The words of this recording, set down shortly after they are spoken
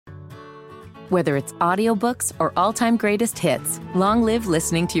Whether it's audiobooks or all-time greatest hits, long live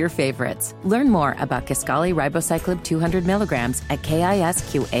listening to your favorites. Learn more about Kisqali Ribociclib 200 milligrams at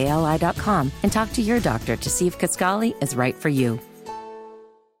KISQALI.com and talk to your doctor to see if Kisqali is right for you.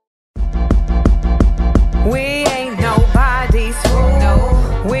 We ain't nobody's fool.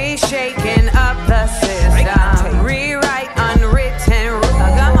 No. We shaking up the system. Rewrite unwritten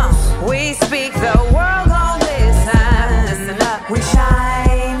rules. We speak, the world gon' listen. Listen up. We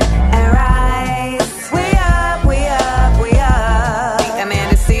shine and rise. We up, we up, we up. The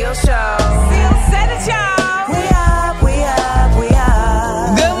Amanda Seales Show. Seales said it, y'all. We up, we up, we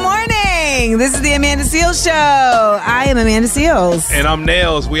up. Good morning. This is the Amanda Seales Show. I am Amanda Seales. And I'm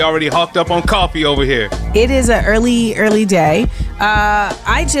Nails. We already hopped up on coffee over here. It is an early day.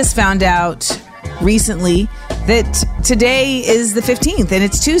 I just found out recently that today is the 15th and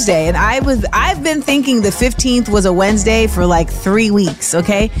it's Tuesday. And I've been thinking the 15th was a Wednesday for like 3 weeks,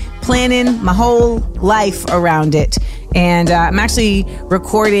 okay? Planning my whole life around it. And I'm actually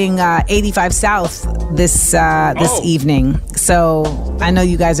recording 85 South this evening. So I know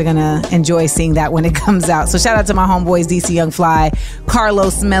you guys are going to enjoy seeing that when it comes out. So shout out to my homeboys, DC Young Fly,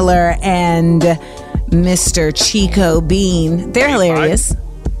 Carlos Miller, and Mr. Chico Bean. They're hilarious.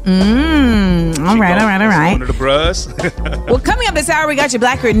 All right. One of the bros. Well, coming up this hour, we got your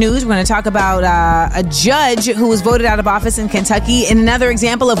Black Grid News. We're going to talk about a judge who was voted out of office in Kentucky, and another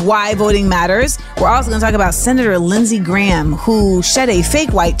example of why voting matters. We're also going to talk about Senator Lindsey Graham, who shed a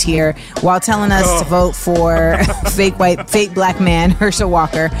fake white tear while telling us to vote for fake black man Herschel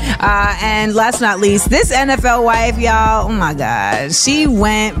Walker. And last but not least, this NFL wife, y'all, oh my God, she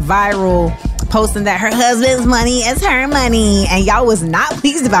went viral posting that her husband's money is her money, and y'all was not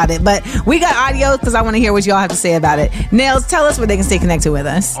pleased about it, but we got audio because I want to hear what y'all have to say about it. Nails, tell us where they can stay connected with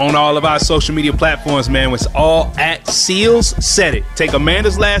us. On all of our social media platforms, man, it's all at Seales Said It. Take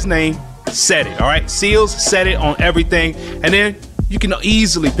Amanda's last name, Said It, all right? Seales Said It on everything, and then you can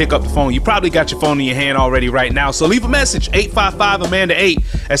easily pick up the phone. You probably got your phone in your hand already right now, so leave a message,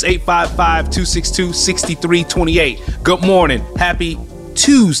 855-AMANDA-8. That's 855-262-6328. Good morning. Happy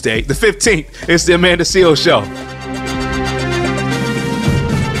Tuesday, the 15th. It's the Amanda Seales Show.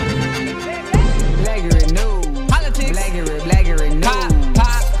 Blackgrid News. Politics. Blackgrid News.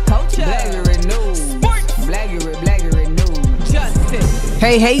 Pop. Culture. Blackgrid News. Sports. Blackgrid News. Justice.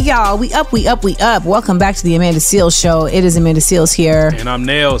 Hey, y'all. We up. Welcome back to the Amanda Seales Show. It is Amanda Seales here. And I'm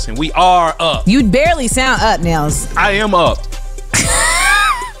Nails, and we are up. You barely sound up, Nails. I am up.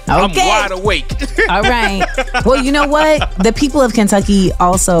 Okay. I'm wide awake. All right. Well, you know what? The people of Kentucky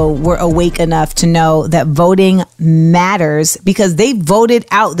also were awake enough to know that voting matters because they voted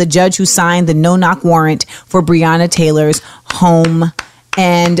out the judge who signed the no-knock warrant for Breonna Taylor's home.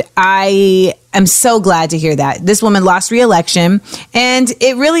 And I am so glad to hear that. This woman lost re-election, and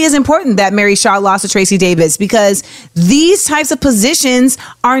it really is important that Mary Shaw lost to Tracy Davis because these types of positions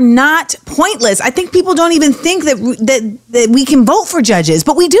are not pointless. I think people don't even think that we can vote for judges,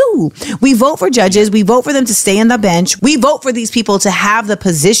 but we do. We vote for judges. We vote for them to stay on the bench. We vote for these people to have the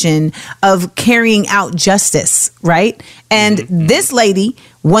position of carrying out justice, right? And this lady,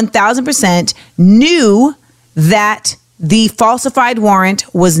 1,000%, knew that the falsified warrant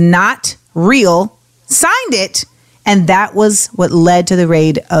was not real, signed it, and that was what led to the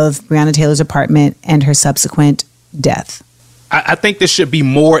raid of Breonna Taylor's apartment and her subsequent death. I think there should be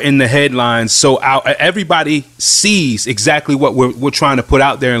more in the headlines so everybody sees exactly what we're trying to put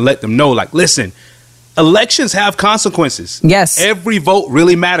out there and let them know, like, listen, elections have consequences. Yes. Every vote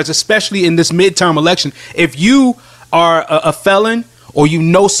really matters, especially in this midterm election. If you are a felon or you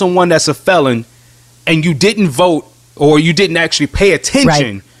know someone that's a felon and you didn't vote, or you didn't actually pay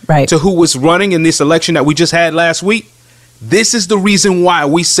attention to who was running in this election that we just had last week, this is the reason why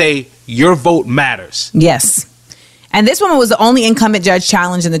we say your vote matters. Yes. And this woman was the only incumbent judge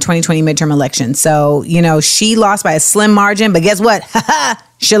challenged in the 2020 midterm election. So, you know, she lost by a slim margin, but guess what?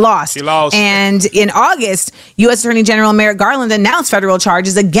 She lost. And in August, U.S. Attorney General Merrick Garland announced federal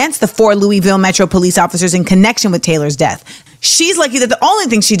charges against the 4 Louisville Metro police officers in connection with Taylor's death. She's lucky that the only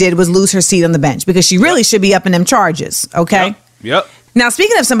thing she did was lose her seat on the bench because she really should be up in them charges. Okay. Yep. Now,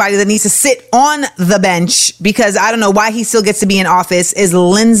 speaking of somebody that needs to sit on the bench because I don't know why he still gets to be in office is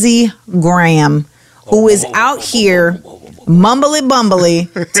Lindsey Graham, who is out here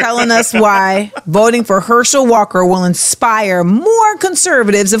mumbly telling us why voting for Herschel Walker will inspire more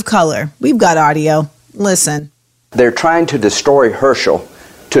conservatives of color. We've got audio. Listen. They're trying to destroy Herschel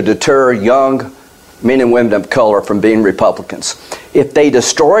to deter young men and women of color from being Republicans. If they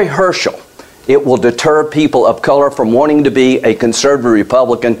destroy Herschel It will deter people of color from wanting to be a conservative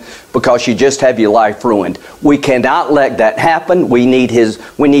Republican because you just have your life ruined. We cannot let that happen. We need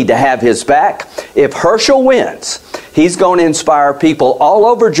to have his back. If Herschel wins, he's going to inspire people all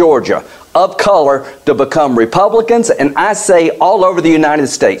over Georgia of color to become Republicans, and I say all over the United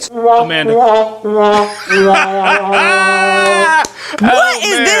States. Amanda. What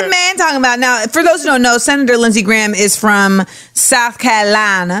is this man talking about? Now, for those who don't know, Senator Lindsey Graham is from South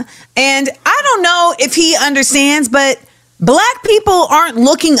Carolina. And I don't know if he understands, but black people aren't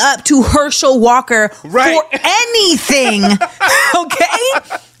looking up to Herschel Walker for anything,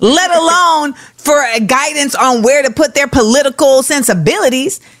 okay? Let alone for guidance on where to put their political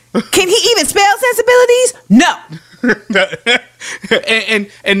sensibilities. Can he even spell sensibilities? No.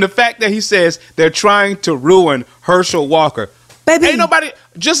 and the fact that he says they're trying to ruin Herschel Walker. Baby. Ain't nobody,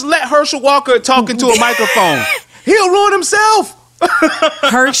 just let Herschel Walker talk into a microphone. He'll ruin himself.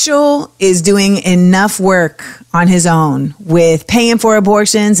 Herschel is doing enough work on his own with paying for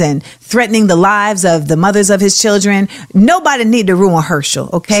abortions and threatening the lives of the mothers of his children. Nobody need to ruin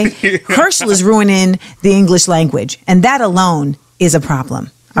Herschel, okay? Herschel is ruining the English language, and that alone is a problem,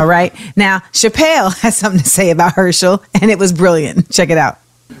 all right? Now, Chappelle has something to say about Herschel, and it was brilliant. Check it out.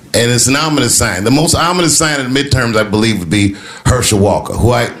 And it's an ominous sign. The most ominous sign of the midterms, I believe, would be Herschel Walker,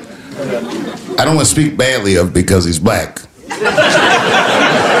 who I don't want to speak badly of because he's black. But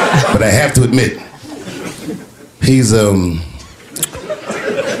I have to admit, he's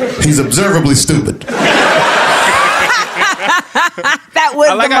observably stupid. That was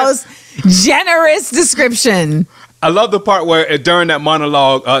the most generous description. I love the part where during that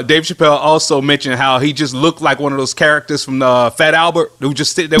monologue, Dave Chappelle also mentioned how he just looked like one of those characters from Fat Albert who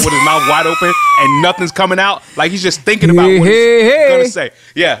just sit there with his mouth wide open and nothing's coming out. Like he's just thinking about what he's going to say.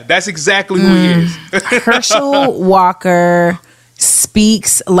 Yeah, that's exactly who he is. Herschel Walker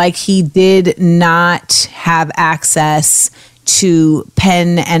speaks like he did not have access to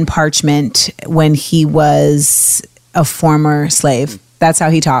pen and parchment when he was a former slave. That's how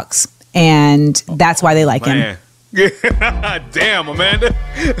he talks. And that's why they like him. Damn, Amanda.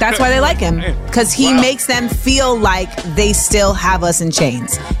 That's why they like him, because he makes them feel like they still have us in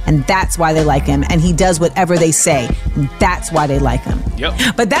chains, and that's why they like him. And he does whatever they say. That's why they like him.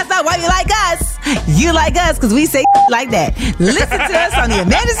 Yep. But that's not why you like us. You like us because we say like that. Listen to us on the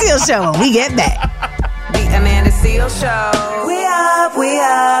Amanda Seales Show when we get back. The Amanda Seales Show. We up, we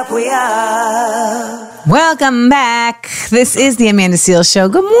up, we up. Welcome back. This is the Amanda Seales Show.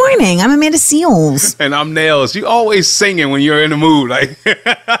 Good morning. I'm Amanda Seales. And I'm Nails. You always singing when you're in the mood. Like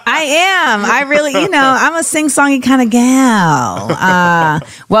I am. I really, I'm a sing-songy kind of gal.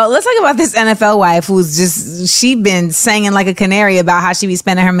 Well, let's talk about this NFL wife she been singing like a canary about how she be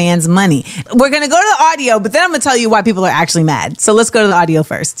spending her man's money. We're going to go to the audio, but then I'm going to tell you why people are actually mad. So let's go to the audio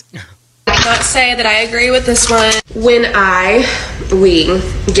first. I cannot say that I agree with this one. When we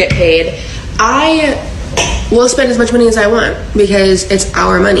get paid, I will spend as much money as I want because it's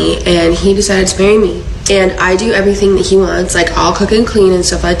our money and he decided to marry me. And I do everything that he wants, like I'll cook and clean and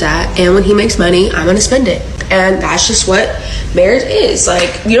stuff like that. And when he makes money, I'm gonna spend it. And that's just what marriage is.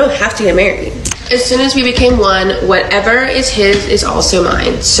 Like, you don't have to get married. As soon as we became one, whatever is his is also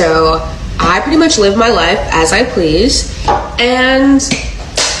mine. So I pretty much live my life as I please. And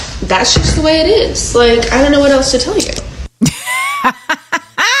that's just the way it is. Like, I don't know what else to tell you.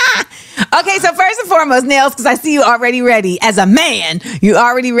 Okay, so first and foremost, Nails, because I see you already ready. As a man, you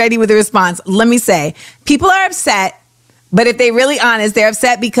already ready with a response. Let me say, people are upset, but if they're really honest, they're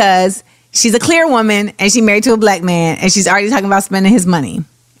upset because she's a clear woman and she's married to a black man and she's already talking about spending his money.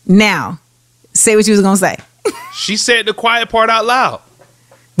 Now, say what you was going to say. She said the quiet part out loud.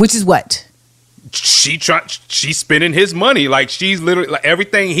 Which is what? She's spending his money. Like she's literally, like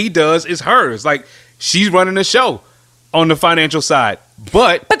everything he does is hers. Like she's running the show on the financial side.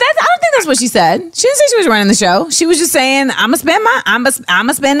 But I don't think that's what she said. She didn't say she was running the show. She was just saying, I'm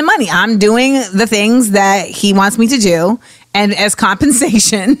gonna spend the money. I'm doing the things that he wants me to do, and as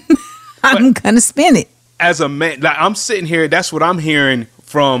compensation, I'm gonna spend it. As a man, like I'm sitting here, that's what I'm hearing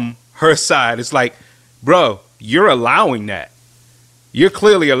from her side. It's like, bro, you're allowing that. You're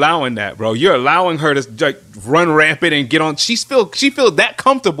clearly allowing that, bro. You're allowing her to like, run rampant and get on. She feels that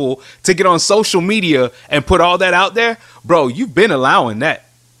comfortable to get on social media and put all that out there, bro. You've been allowing that.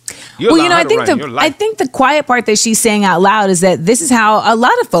 I think the quiet part that she's saying out loud is that this is how a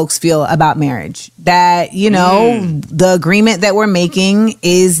lot of folks feel about marriage. That, the agreement that we're making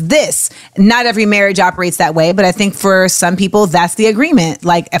is this. Not every marriage operates that way, but I think for some people, that's the agreement.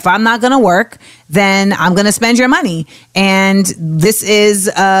 Like, if I'm not going to work, then I'm going to spend your money. And this is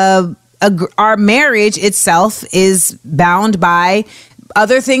our marriage itself is bound by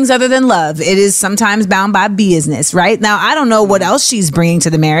other things other than love. It is sometimes bound by business, right? Now, I don't know what else she's bringing to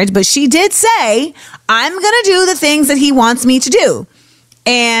the marriage, but she did say, I'm going to do the things that he wants me to do.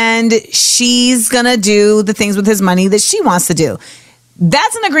 And she's going to do the things with his money that she wants to do.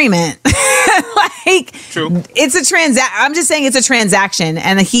 That's an agreement. Like, true. It's a I'm just saying it's a transaction.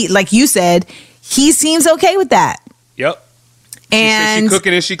 And he, like you said, he seems okay with that. Yep. And she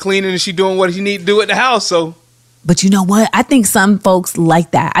cooking and she cleaning and she doing what he need to do at the house. So, but you know what? I think some folks like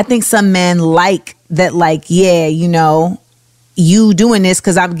that. I think some men like that. Like, yeah, you know, you doing this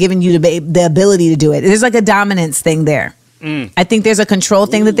because I'm giving you the ability to do it. There's like a dominance thing there. I think there's a control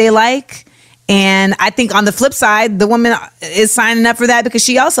thing that they like. And I think on the flip side, the woman is signing up for that because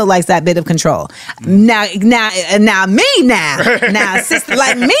she also likes that bit of control. Now, sister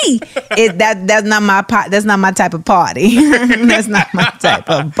like me, that's not my that's not my type of party. That's not my type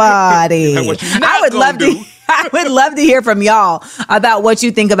of party. I would love to hear from y'all about what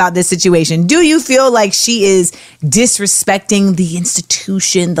you think about this situation. Do you feel like she is disrespecting the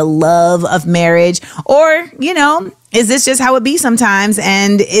institution, the love of marriage, or, you know, is this just how it be sometimes?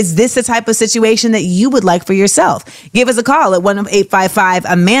 And is this the type of situation that you would like for yourself? Give us a call at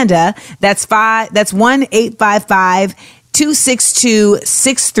 1-855-AMANDA. That's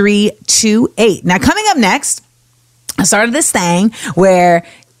 1-855-262-6328. Now, coming up next, I started this thing where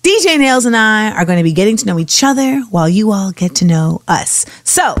DJ Nails and I are going to be getting to know each other while you all get to know us.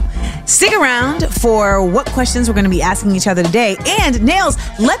 So stick around for what questions we're going to be asking each other today. And Nails,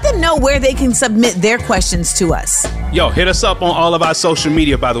 let them know where they can submit their questions to us. Yo, hit us up on all of our social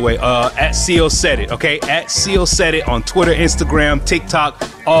media, by the way, at Seal Said It, okay? At Seal Said It on Twitter, Instagram, TikTok,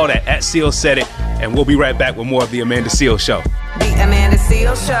 all that, at Seal Said It. And we'll be right back with more of the Amanda Seal Show. The Amanda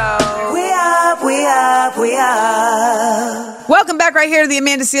Seal Show. We up. Welcome back right here to the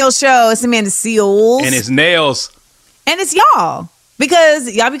Amanda Seal Show. It's Amanda Seals. And it's Nails. And it's y'all.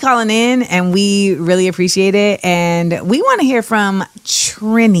 Because y'all be calling in and we really appreciate it. And we want to hear from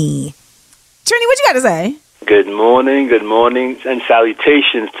Trini. Trini, what you got to say? Good morning, and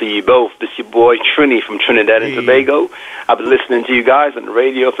salutations to you both. This is your boy Trini from Trinidad and Tobago. I've been listening to you guys on the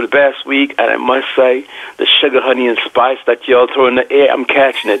radio for the past week, and I must say, the sugar, honey, and spice that y'all throw in the air, I'm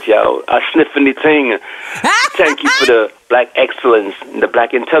catching it, y'all. I sniff anything. Thank you for the black excellence, and the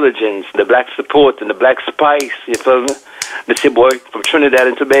black intelligence, the black support, and the black spice, you feel me? This is your boy from Trinidad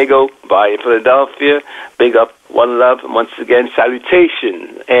and Tobago, by Philadelphia. Big up, one love, and once again,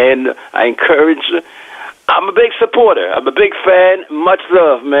 salutations. And I encourage... I'm a big supporter. I'm a big fan. Much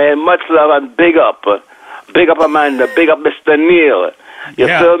love, man. Much love and big up. Big up, Amanda. Big up, Mr. Neil. You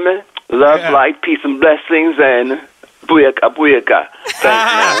feel me? Love, light, peace, and blessings, and booyaka, booyaka.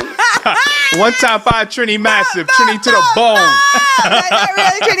 Thanks, man. One time five Trini massive. Trini to the bone. That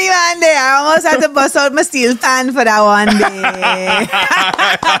really Trini one day. I almost had to bust out my steel fan for that one day.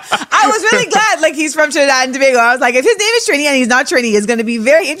 I was really glad, like, he's from Trinidad and Tobago. I was like, if his name is Trini and he's not Trini, it's going to be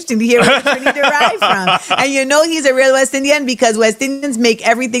very interesting to hear where Trini derived from. And you know he's a real West Indian because West Indians make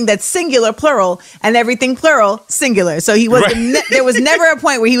everything that's singular plural and everything plural singular. So he was there was never a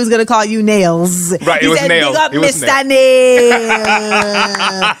point where he was going to call you Nails. Right, he it said, was Nails. Big up, Mr. Nails.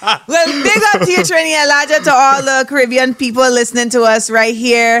 Well, big up to you, Trini Elijah, to all the Caribbean people listening to us right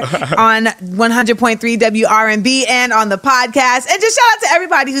here on 100.3 WRNB and on the podcast. And just shout out to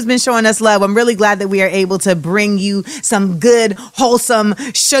everybody who's been showing us love. I'm really glad that we are able to bring you some good, wholesome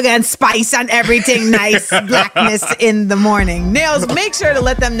sugar and spice and everything nice blackness in the morning. Nails, make sure to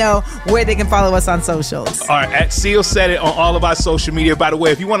let them know where they can follow us on socials. All right, at Seal Said It on all of our social media. By the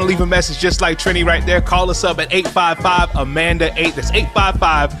way, if you want to leave a message just like Trini right there, call us up at 855-AMANDA-8. That's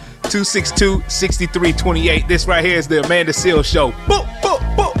 855-262-6328. This right here is the Amanda Seal Show. Boop, boop,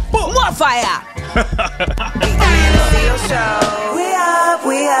 boop, boop. More fire. The Amanda Seal Show. We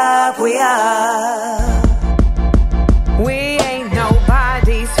up. We ain't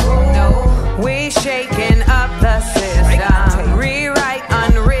nobody's fool. No. We shaking up the system. Rewrite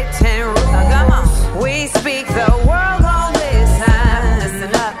unwritten rules. We speak, the world gon' listen.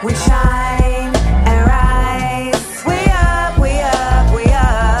 Listen up. We shine and rise. We up.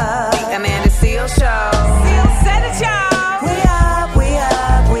 The Amanda Seal Show. Seal said it, y'all. We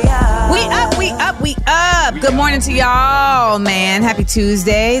up. Good morning to y'all, man. Happy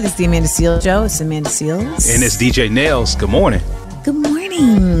Tuesday. This is the Amanda Seal Show. It's Amanda Seals. And it's DJ Nails. Good morning. Good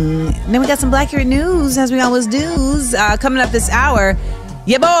morning. Then we got some Black Hair News, as we always do. Coming up this hour,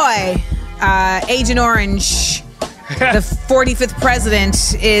 your boy, Agent Orange, the 45th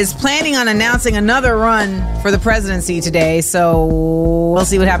president is planning on announcing another run for the presidency today. So we'll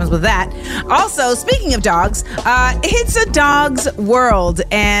see what happens with that. Also, speaking of dogs, it's a dog's world.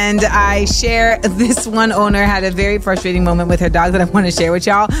 And I share this one owner had a very frustrating moment with her dog that I want to share with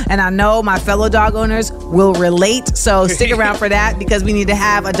y'all. And I know my fellow dog owners will relate. So stick around for that because we need to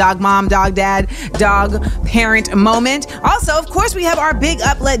have a dog mom, dog dad, dog parent moment. Also, of course, we have our big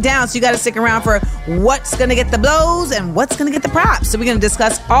up, let down. So you got to stick around for what's going to get the blows and what's going to get the props. So we're going to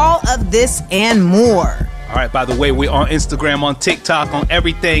discuss all of this and more. All right, by the way, we're on Instagram, on TikTok, on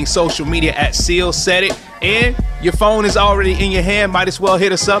everything, social media at Seal Said It. And your phone is already in your hand. Might as well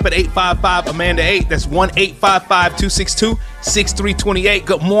hit us up at 855-AMANDA-8. That's 1-855-262-6328.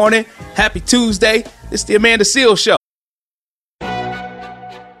 Good morning. Happy Tuesday. It's the Amanda Seal Show.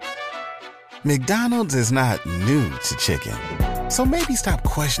 McDonald's is not new to chicken. So maybe stop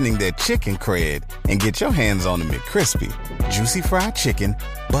questioning their chicken cred and get your hands on the McCrispy. Juicy fried chicken,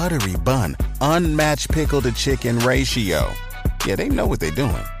 buttery bun, unmatched pickle to chicken ratio. Yeah, they know what they're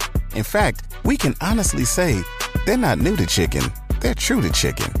doing. In fact, we can honestly say they're not new to chicken. They're true to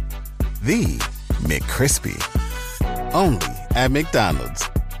chicken. The McCrispy. Only at McDonald's.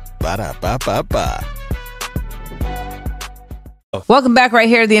 Ba-da-ba-ba-ba. Welcome back right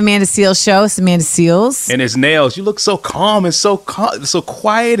here to the Amanda Seales Show. It's Amanda Seales. And his nails. You look so calm and so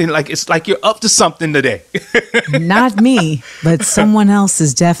quiet and it's like you're up to something today. Not me, but someone else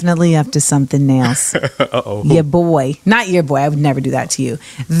is definitely up to something, Nails. Uh-oh. Your boy. Not your boy. I would never do that to you.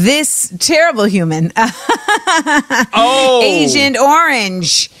 This terrible human, Agent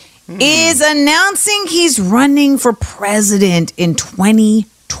Orange, is announcing he's running for president in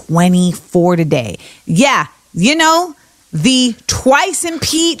 2024 today. Yeah, you know, the twice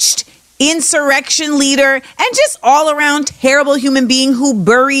impeached insurrection leader and just all around terrible human being who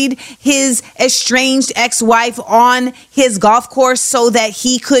buried his estranged ex-wife on his golf course so that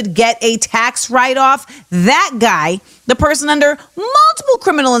he could get a tax write-off. That guy, the person under multiple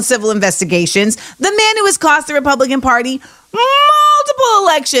criminal and civil investigations, the man who has cost the Republican Party multiple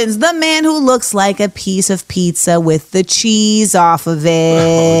elections, the man who looks like a piece of pizza with the cheese off of it.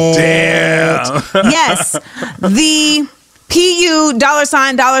 Oh, damn. Yes. The PU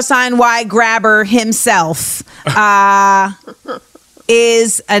 $$Y grabber himself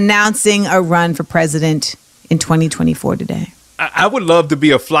is announcing a run for president in 2024 today. I would love to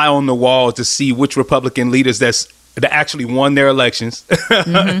be a fly on the wall to see which Republican leaders that actually won their elections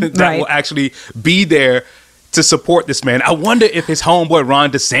that will actually be there to support this man. I wonder if his homeboy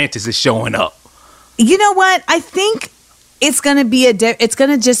Ron DeSantis is showing up. You know what? I think it's going to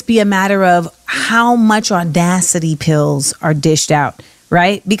just be a matter of how much audacity pills are dished out,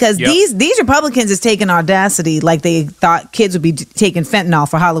 right? Because these Republicans is taking audacity like they thought kids would be taking fentanyl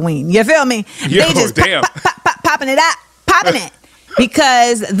for Halloween. You feel me? Yo, they just damn. popping it up, popping it.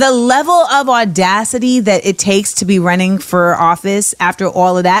 Because the level of audacity that it takes to be running for office after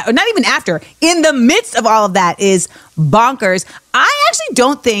all of that, or not even after, in the midst of all of that is bonkers. I actually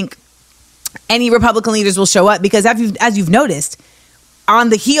don't think any Republican leaders will show up because as you've noticed, on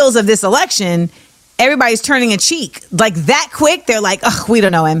the heels of this election, everybody's turning a cheek. Like that quick, they're like, oh, we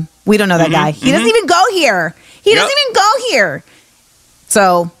don't know him. We don't know that guy. He doesn't even go here. He doesn't even go here.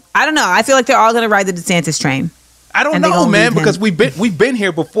 So, I don't know. I feel like they're all going to ride the DeSantis train. I don't know, man, because we've been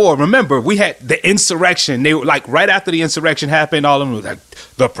here before. Remember, we had the insurrection. They were like right after the insurrection happened, all of them were like,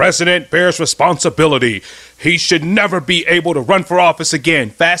 the president bears responsibility. He should never be able to run for office again.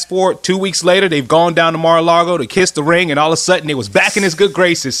 Fast forward 2 weeks later, they've gone down to Mar-a-Lago to kiss the ring, and all of a sudden they was back in his good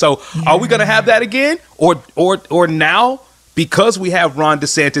graces. So are we going to have that again? Or now, because we have Ron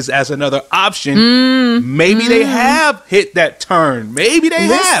DeSantis as another option, maybe they have hit that turn. Maybe they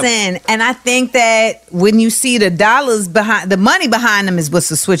have. Listen, and I think that when you see the dollars behind, the money behind them is what's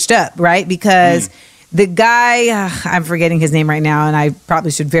switched up, right? Because the guy, I'm forgetting his name right now, and I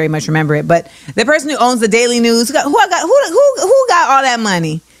probably should very much remember it, but the person who owns the Daily News, who got all that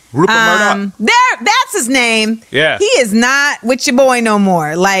money? Rupert Murdoch. That's his name. Yeah. He is not with your boy no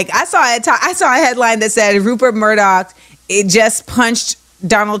more. Like I saw a headline that said Rupert Murdoch just punched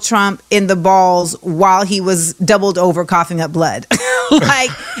Donald Trump in the balls while he was doubled over coughing up blood. Like,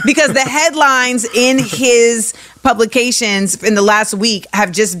 because the headlines in his publications in the last week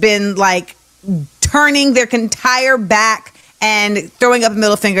have just been like turning their entire back and throwing up a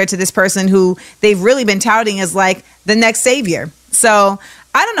middle finger to this person who they've really been touting as like the next savior. So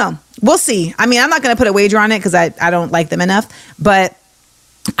I don't know. We'll see. I mean, I'm not going to put a wager on it because I don't like them enough, but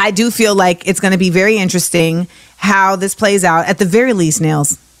I do feel like it's going to be very interesting how this plays out. At the very least,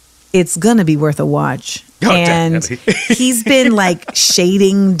 Nails, it's going to be worth a watch. And he's been like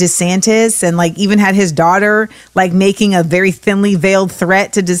shading DeSantis and like even had his daughter like making a very thinly veiled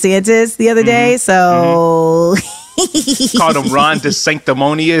threat to DeSantis the other day. So called him Ron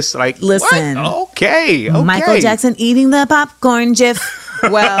DeSanctimonious. Like, listen, what? Okay. Michael Jackson eating the popcorn gif.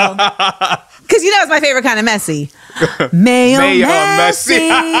 Well, because it's my favorite kind of messy. Mayo messy.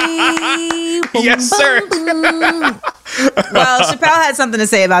 Yes, sir. Well, Chappelle had something to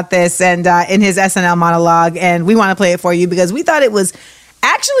say about this and in his SNL monologue, and we want to play it for you because we thought it was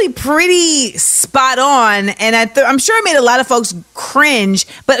actually pretty spot on, and I'm sure it made a lot of folks cringe.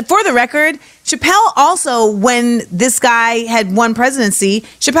 But for the record, Chappelle also, when this guy had won presidency,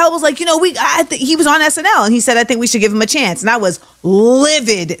 Chappelle was like, he was on SNL, and he said, I think we should give him a chance. And I was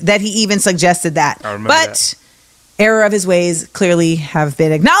livid that he even suggested that. I remember that. Error of his ways clearly have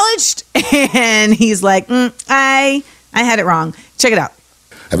been acknowledged, and he's like, I had it wrong. Check it out.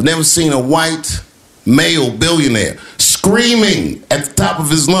 I've never seen a white male billionaire screaming at the top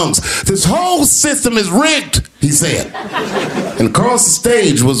of his lungs, "This whole system is rigged," he said. And across the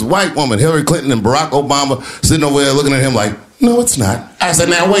stage was a white woman, Hillary Clinton and Barack Obama, sitting over there looking at him like, "No, it's not." I said,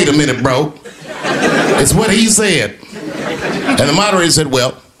 "Now, wait a minute, bro. It's what he said." And the moderator said,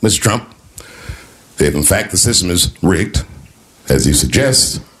 "Well, Mr. Trump, if in fact the system is rigged, as you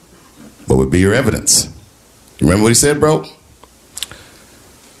suggest, what would be your evidence?" You remember what he said, bro?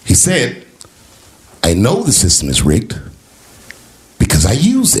 He said, "I know the system is rigged because I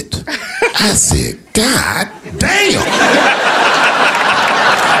use it." I said, God damn.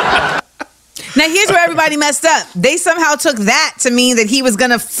 Now, here's where everybody messed up. They somehow took that to mean that he was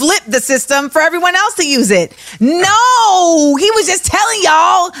going to flip the system for everyone else to use it. No, he was just telling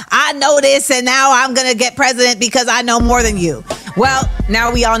y'all, I know this, and now I'm going to get president because I know more than you. Well,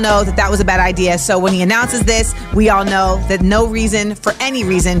 now we all know that was a bad idea. So when he announces this, we all know that no reason, for any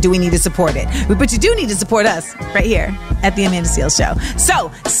reason, do we need to support it. But you do need to support us right here at The Amanda Seales Show.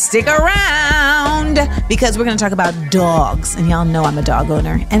 So stick around because we're going to talk about dogs. And y'all know I'm a dog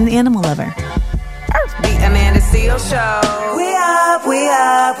owner and an animal lover. The Amanda Seales Show. We up, we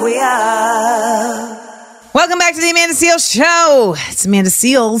up, we up. Welcome back to The Amanda Seales Show. It's Amanda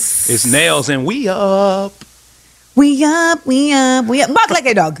Seales. It's Nails and we up. We up, we up, we up. Bark like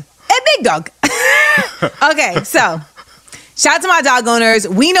a dog. A big dog. Okay, so shout out to my dog owners.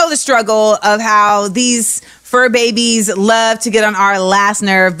 We know the struggle of how these fur babies love to get on our last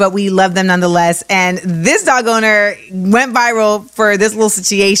nerve, but we love them nonetheless. And this dog owner went viral for this little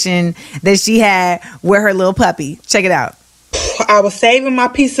situation that she had with her little puppy. Check it out. I was saving my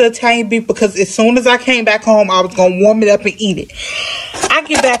piece of Italian beef because as soon as I came back home, I was going to warm it up and eat it. I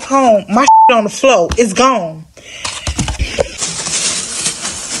get back home, my on the floor. It's gone.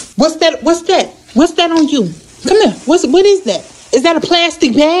 What's that? What's that? What's that on you? Come here. What is that? Is that a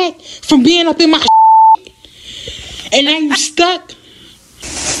plastic bag from being up in my and now you stuck?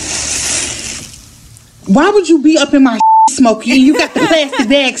 Why would you be up in my Smokey, and you got the plastic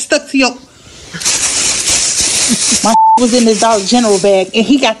bag stuck to your... My was in this Dollar General bag, and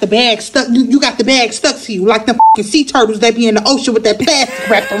he got the bag stuck. You got the bag stuck to you, like the sea turtles that be in the ocean with that plastic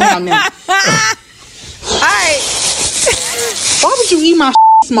wrapped around them. All right. Why would you eat my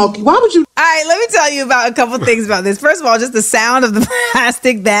Smokey? Why would you? All right, let me tell you about a couple things about this. First of all, just the sound of the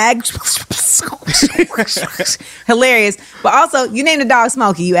plastic bag. Hilarious. But also, you named the dog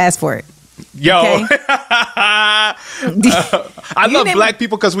Smokey. You asked for it. Yo. Okay? I love black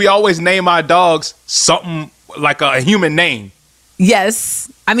people because we always name our dogs something like a human name.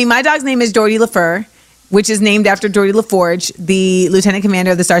 Yes. I mean, my dog's name is Geordie LaFleur, which is named after Geordie LaForge, the lieutenant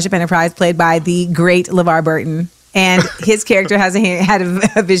commander of the Starship Enterprise, played by the great LeVar Burton. And his character had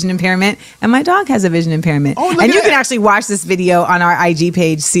a vision impairment, and my dog has a vision impairment. Oh, and you can actually watch this video on our IG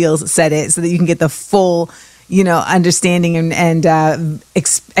page. Seales said it, so that you can get the full, understanding and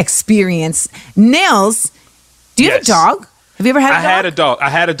experience. Nails, do you have a dog? Have you ever had a dog? I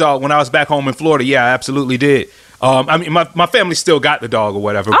had a dog when I was back home in Florida. Yeah, I absolutely did. I mean, my family still got the dog or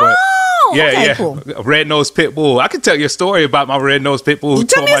whatever. But Cool. Red-nosed pit bull. I can tell you a story about my red-nosed pit bull.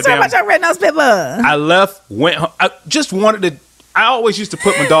 Tell me a story about your red-nosed pit bull. I left, went home. I just wanted to. I always used to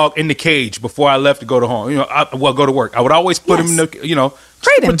put my dog in the cage before I left to go to home. Go to work. I would always put him in the,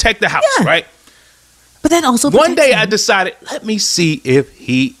 protect the house, right? But then also one day I decided, let me see if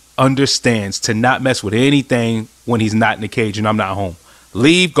he understands to not mess with anything when he's not in the cage and I'm not home.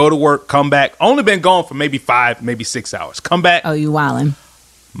 Leave, go to work, come back. Only been gone for maybe 5, maybe 6 hours. Come back. Oh, you wildin'.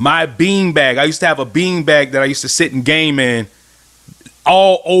 My bean bag. I used to have a bean bag that I used to sit and game in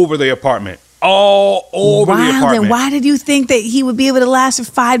all over the apartment. All over the apartment. Then why did you think that he would be able to last for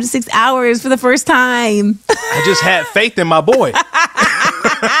 5 to 6 hours for the first time? I just had faith in my boy.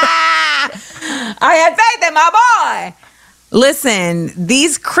 I had faith in my boy. Listen,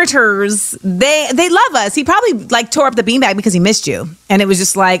 these critters, they love us. He probably like tore up the beanbag because he missed you. And it was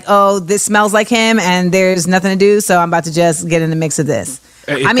just like, oh, this smells like him and there's nothing to do, so I'm about to just get in the mix of this.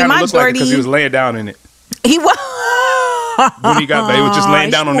 I mean, my Jordy, because he was laying down in it. He was. When he got there, he was just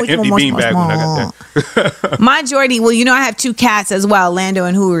laying down on the empty beanbag when I got there. My Jordy, well, you know, I have two cats as well, Lando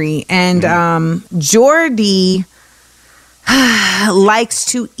and Huri. And Jordy likes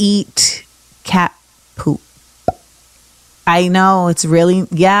to eat cat poop. I know, it's really,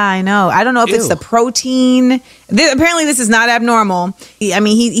 I know. I don't know if it's the protein. Apparently, this is not abnormal. I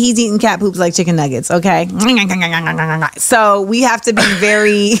mean, he's eating cat poops like chicken nuggets, okay? So we have to be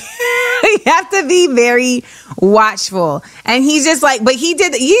very, watchful. And he's just like, but he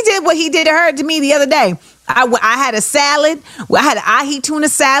did what he did to me the other day. I had a salad. I had an ahi tuna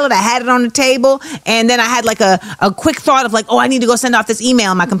salad. I had it on the table. And then I had like a quick thought of like, oh, I need to go send off this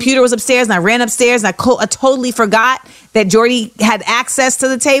email. My computer was upstairs and I ran upstairs and I totally forgot that Jordy had access to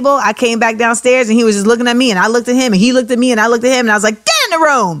the table. I came back downstairs and he was just looking at me and I looked at him and he looked at me and I looked at him and I was like, get in the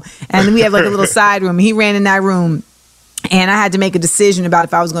room. And then we have like a little side room. He ran in that room. And I had to make a decision about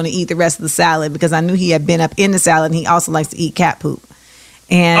if I was going to eat the rest of the salad because I knew he had been up in the salad and he also likes to eat cat poop.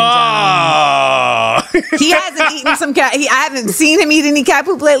 And he hasn't eaten some cat. I haven't seen him eat any cat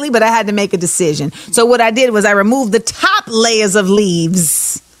poop lately, but I had to make a decision. So what I did was I removed the top layers of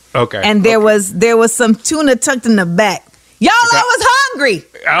leaves. Okay. And there was some tuna tucked in the back. Y'all, I was hungry.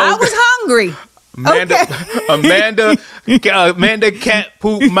 I was hungry. Amanda cat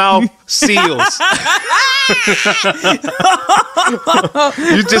poop mouth seals.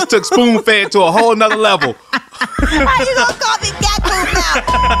 You just took spoon fed to a whole nother level. How you gonna call me cat poop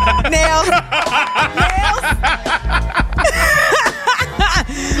mouth? Nails.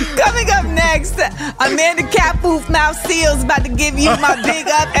 Coming up next, Amanda cat poop mouth seals about to give you my big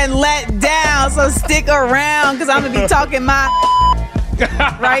up and let down. So stick around because I'm gonna be talking my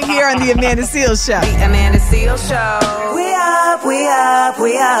right here on the Amanda Seales Show. The Amanda Seales Show. We up.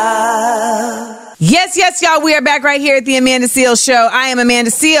 Yes, y'all. We are back right here at the Amanda Seales Show. I am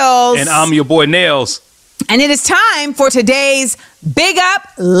Amanda Seales. And I'm your boy Nails. And it is time for today's Big Up,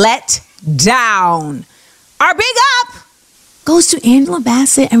 Let Down. Our Big Up goes to Angela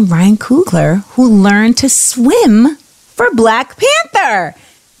Bassett and Ryan Coogler, who learned to swim for Black Panther.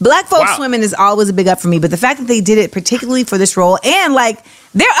 Black folks swimming is always a big up for me, but the fact that they did it particularly for this role and like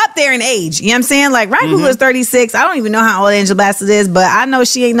they're up there in age, you know what I'm saying? Like Ryan Coogler is 36. I don't even know how old Angela Bassett is, but I know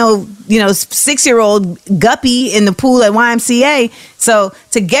she ain't no, 6-year-old guppy in the pool at YMCA. So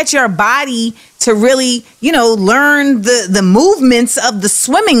to get your body to really, learn the movements of the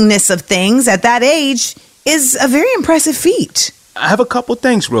swimmingness of things at that age is a very impressive feat. I have a couple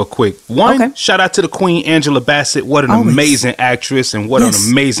things real quick. One, shout out to the Queen, Angela Bassett. What an amazing actress and what an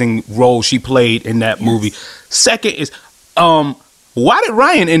amazing role she played in that movie. Second is, why did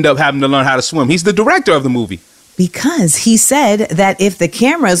Ryan end up having to learn how to swim? He's the director of the movie. Because he said that if the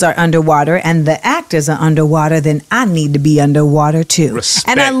cameras are underwater and the actors are underwater, then I need to be underwater too. Respect.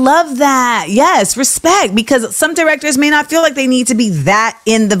 And I love that. Yes, respect. Because some directors may not feel like they need to be that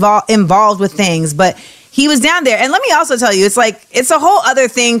involved with things, but he was down there. And let me also tell you, it's a whole other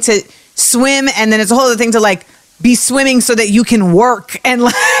thing to swim, and then it's a whole other thing to like be swimming so that you can work and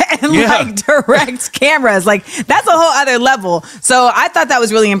direct cameras. Like that's a whole other level. So I thought that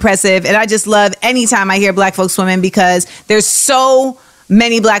was really impressive. And I just love anytime I hear Black folks swimming because there's so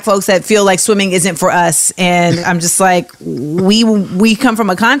many Black folks that feel like swimming isn't for us. And I'm just like, we come from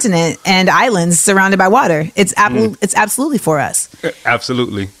a continent and islands surrounded by water. It's absolutely for us.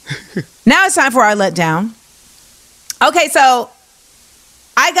 Absolutely. Now it's time for our letdown. Okay, so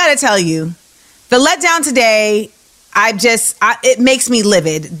I gotta tell you, the letdown today, it makes me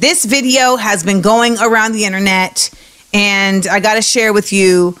livid. This video has been going around the internet, and I gotta share with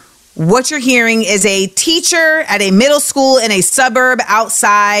you what you're hearing is a teacher at a middle school in a suburb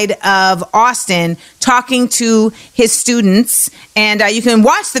outside of Austin talking to his students. And you can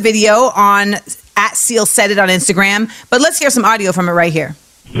watch the video on @SealSaidIt on Instagram. But let's hear some audio from it right here.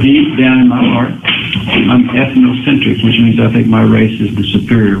 Deep down in my heart, I'm ethnocentric, which means I think my race is the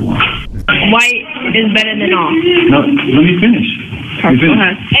superior one. White is better than all. No, let me finish.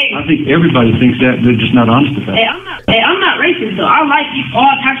 Hey. I think everybody thinks that. They're just not honest about it. I'm not racist, though. I like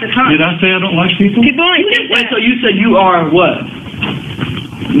all types of kinds. Did I say I don't like people? Keep going. Wait, so you said you are what?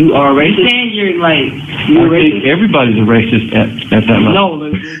 You are a racist? You're I think everybody's a racist at that level.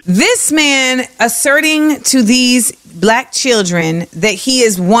 No. This man asserting to these black children that he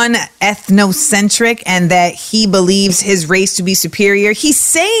is one ethnocentric and that he believes his race to be superior. He's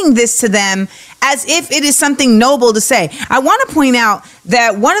saying this to them as if it is something noble to say. I want to point out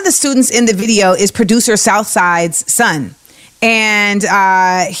that one of the students in the video is producer Southside's son. And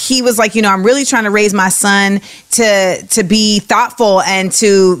he was like, I'm really trying to raise my son to be thoughtful and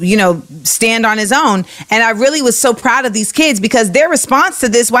to, stand on his own. And I really was so proud of these kids because their response to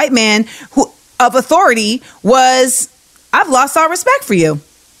this white man of authority was, I've lost all respect for you.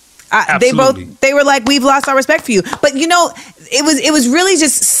 They were like, we've lost our respect for you. But it was really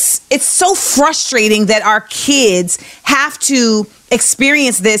just, it's so frustrating that our kids have to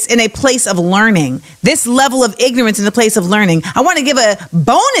experience this in a place of learning, this level of ignorance in the place of learning. I want to give a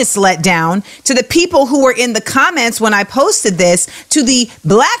bonus letdown to the people who were in the comments when I posted this, to the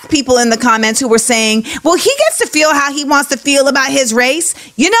black people in the comments who were saying, well, he gets to feel how he wants to feel about his race.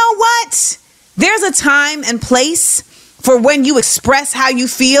 You know what? There's a time and place for when you express how you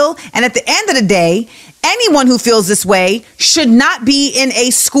feel. And at the end of the day, anyone who feels this way should not be in a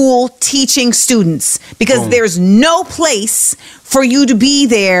school teaching students because there's no place for you to be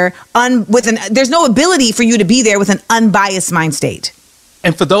there there's no ability for you to be there with an unbiased mind state.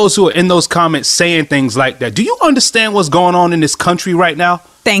 And for those who are in those comments saying things like that, do you understand what's going on in this country right now?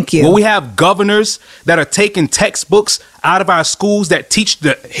 Thank you. Well, we have governors that are taking textbooks out of our schools that teach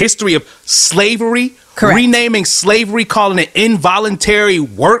the history of slavery, Correct. renaming slavery, calling it involuntary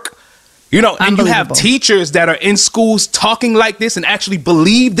work. And you have teachers that are in schools talking like this and actually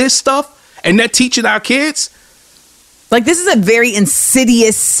believe this stuff, and they're teaching our kids. Like, this is a very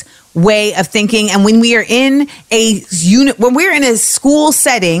insidious way of thinking. And when we are in a school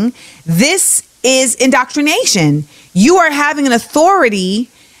setting, this is indoctrination. You are having an authority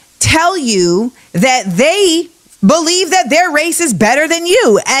tell you that they believe that their race is better than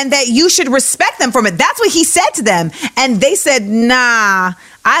you and that you should respect them from it. That's what he said to them. And they said, nah,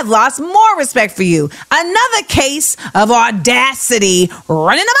 I've lost more respect for you. Another case of audacity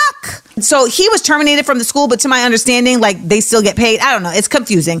running amok. So he was terminated from the school, but to my understanding, they still get paid. I don't know. It's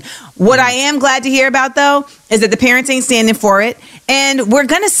confusing. What I am glad to hear about, though, is that the parents ain't standing for it. And we're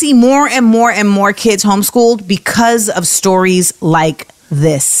going to see more and more and more kids homeschooled because of stories like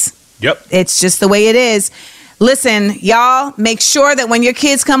this. Yep. It's just the way it is. Listen, y'all, make sure that when your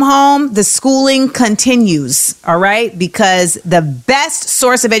kids come home, the schooling continues, all right? Because the best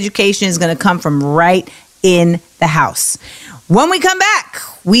source of education is going to come from right in the house. When we come back,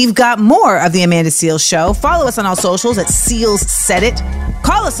 we've got more of the Amanda Seales Show. Follow us on all socials at Seales Said It.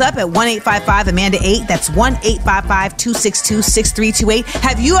 Call us up at 1-855-AMANDA-8. That's 1-855-262-6328.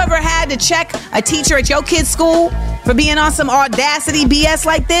 Have you ever had to check a teacher at your kid's school for being on some audacity BS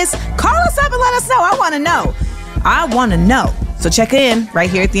like this? Call us up and let us know. I want to know. So check in right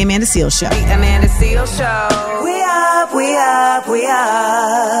here at the Amanda Seales Show. The Amanda Seales Show. We up.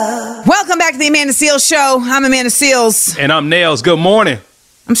 Welcome back to the Amanda Seales Show. I'm Amanda Seales. And I'm Nails. Good morning.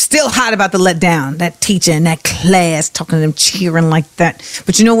 I'm still hot about the letdown. That teacher in that class talking to them, cheering like that.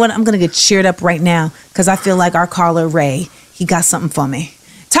 But you know what? I'm going to get cheered up right now because I feel like our caller, Ray, he got something for me.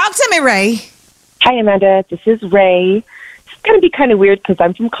 Talk to me, Ray. Hi, Amanda. This is Ray. It's going to be kind of weird because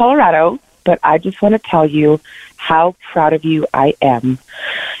I'm from Colorado, but I just want to tell you how proud of you I am.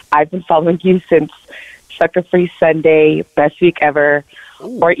 I've been following you since Sucker Free Sunday, Best Week Ever,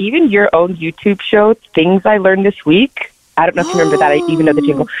 or even your own YouTube show, Things I Learned This Week. I don't know if you remember that. I even know the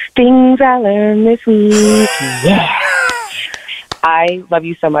jingle. Things I Learned This Week. Yeah. I love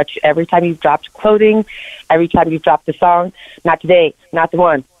you so much. Every time you've dropped clothing, every time you've dropped a song, not today, not the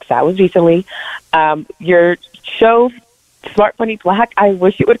one, because that was recently. Your show, Smart Funny Black, I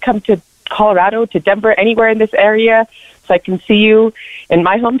wish it would come to Colorado, to Denver, anywhere in this area, so I can see you in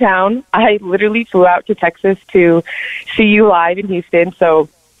my hometown. I literally flew out to Texas to see you live in Houston, so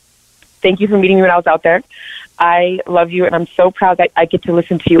thank you for meeting me when I was out there. I love you, and I'm so proud that I get to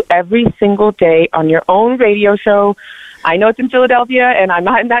listen to you every single day on your own radio show. I know it's in Philadelphia, and I'm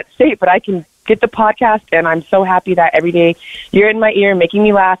not in that state, but I can get the podcast, and I'm so happy that every day you're in my ear, making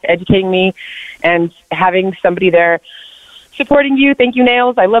me laugh, educating me, and having somebody there supporting you. Thank you,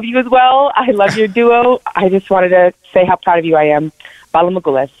 Nails. I love you as well. I love your duo. I just wanted to say how proud of you I am. Bala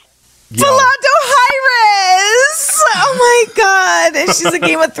Magulas. Philando Hires! Oh my God. And she's a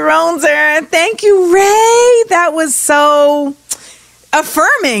Game of Throneser. Thank you, Ray. That was so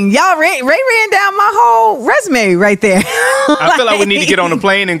affirming. Y'all, Ray ran down my whole resume right there. I feel like we need to get on a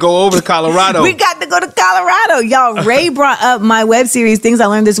plane and go over to Colorado. We got to go to Colorado. Y'all, Ray brought up my web series, Things I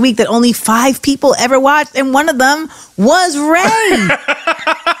Learned This Week, that only 5 people ever watched, and one of them was Ray.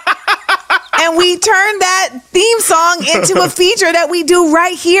 And we turned that theme song into a feature that we do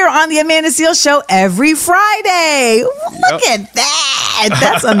right here on the Amanda Seales Show every Friday. Look at that.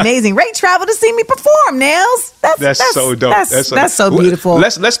 That's amazing. Ray traveled to see me perform, Nails. That's so dope. That's so beautiful.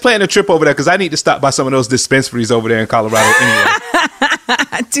 Let's plan a trip over there because I need to stop by some of those dispensaries over there in Colorado anyway.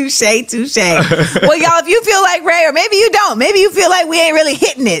 Touche. Well, y'all, if you feel like Ray, or maybe you don't, maybe you feel like we ain't really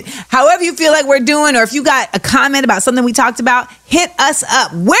hitting it. However you feel like we're doing, or if you got a comment about something we talked about, hit us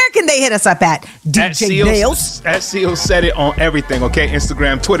up. Where can they hit us up at? DJ Nails. At Seales Said It on everything, okay?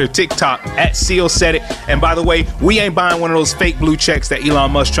 Instagram, Twitter, TikTok, at Seales Said It. And by the way, we ain't buying one of those fake blue checks that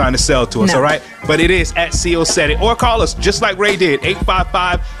Elon Musk trying to sell to us, all right? But it is at Seales Said It. Or call us, just like Ray did,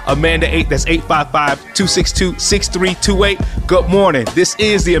 855-AMANDA-8. That's 855-262-6328. Good morning. This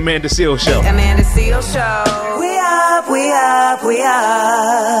is the Amanda Seales Show. Amanda Seales Show. We up.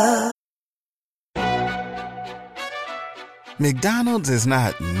 McDonald's is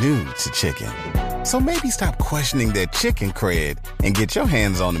not new to chicken. So maybe stop questioning their chicken cred and get your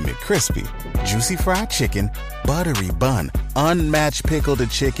hands on the McCrispy. Juicy fried chicken, buttery bun, unmatched pickle to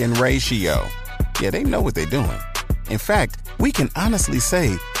chicken ratio. Yeah, they know what they're doing. In fact, we can honestly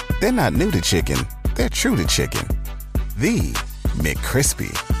say they're not new to chicken. They're true to chicken. The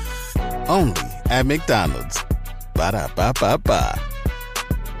McCrispy. Only at McDonald's. Ba-da-ba-ba-ba.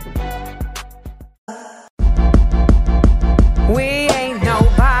 We ain't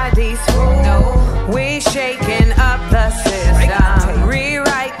nobody's fool. No. We shaking up the system.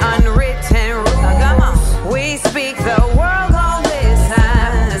 Rewrite unwritten rules. We speak, the world gon'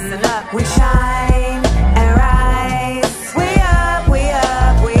 listen. Listen up. We shine and rise. We up.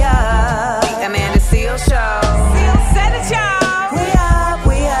 The Amanda Seales Show. Seales Said It, y'all.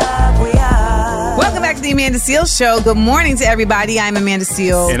 We up. Welcome back to the Amanda Seales Show. Good morning to everybody. I'm Amanda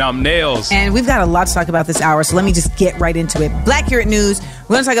Seales. And I'm Nails. And we've got a lot to talk about this hour, so let me just get right into it. Black Current News.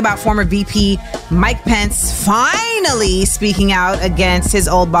 We're going to talk about former VP Mike Pence finally speaking out against his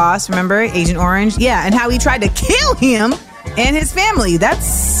old boss, remember, Agent Orange? Yeah, and how he tried to kill him and his family.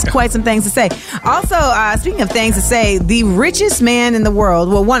 That's quite some things to say. Also, speaking of things to say, the richest man in the world,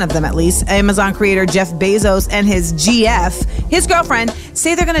 well, one of them at least, Amazon creator Jeff Bezos and his GF, his girlfriend,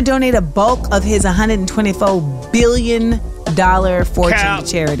 say they're going to donate a bulk of his $124 billion fortune to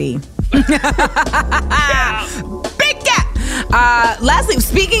charity. Big gap. Lastly,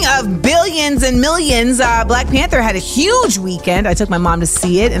 speaking of billions and millions, Black Panther had a huge weekend. I took my mom to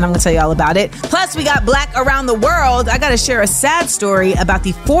see it, and I'm going to tell you all about it. Plus, we got Black around the world. I got to share a sad story about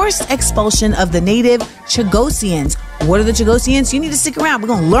the forced expulsion of the native Chagosians. What are the Chagosians? You need to stick around. We're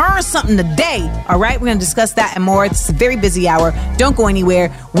going to learn something today, all right? We're going to discuss that and more. It's a very busy hour. Don't go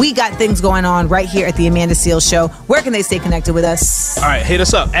anywhere. We got things going on right here at the Amanda Seales Show. Where can they stay connected with us? All right, hit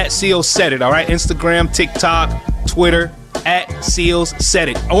us up at Seales Said It, all right? Instagram, TikTok, Twitter, at Seales Said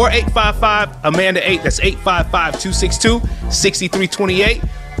It. Or 855-AMANDA-8. That's 855-262-6328.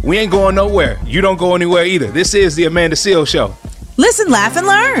 We ain't going nowhere. You don't go anywhere either. This is the Amanda Seales Show. Listen, laugh, and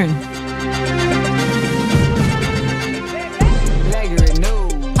learn.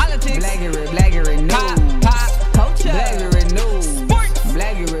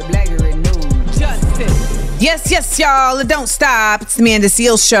 Yes, y'all. It don't stop. It's the Amanda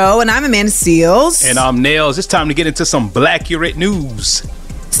Seales Show, and I'm Amanda Seales. And I'm Nails. It's time to get into some Black-urate news.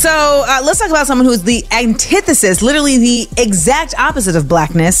 So let's talk about someone who's the antithesis, literally the exact opposite of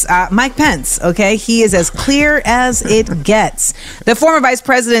blackness, Mike Pence, okay? He is as clear as it gets. The former vice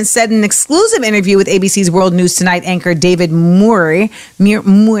president said in an exclusive interview with ABC's World News Tonight anchor David Moore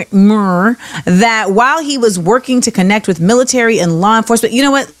that while he was working to connect with military and law enforcement, you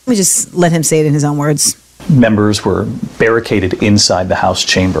know what? Let me just let him say it in his own words. Members were barricaded inside the House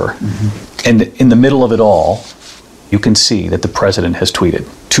chamber. Mm-hmm. And in the middle of it all, you can see that the president has tweeted.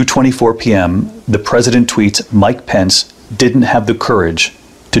 2:24 p.m., the president tweets, Mike Pence didn't have the courage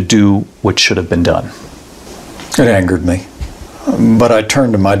to do what should have been done. It angered me. But I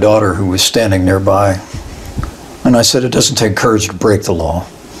turned to my daughter who was standing nearby, and I said, it doesn't take courage to break the law.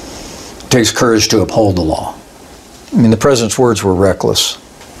 It takes courage to uphold the law. I mean, the president's words were reckless.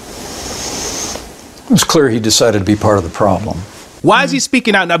 It was clear he decided to be part of the problem. Why is he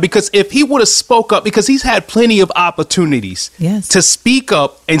speaking out now? Because if he would have spoke up, because he's had plenty of opportunities to speak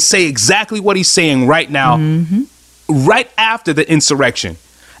up and say exactly what he's saying right now, right after the insurrection,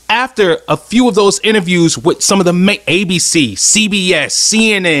 after a few of those interviews with some of the ABC, CBS,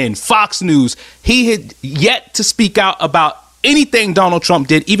 CNN, Fox News, he had yet to speak out about anything Donald Trump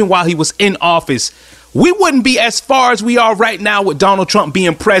did, even while he was in office. We wouldn't be as far as we are right now with Donald Trump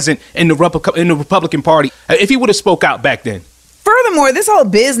being present in the Republican Party if he would have spoke out back then. Furthermore, this whole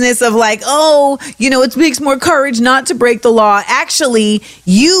business of like, oh, it takes more courage not to break the law. Actually,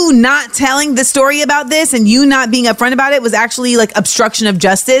 you not telling the story about this and you not being upfront about it was actually like obstruction of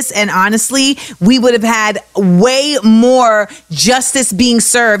justice. And honestly, we would have had way more justice being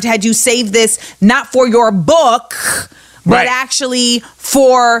served had you saved this not for your book, but actually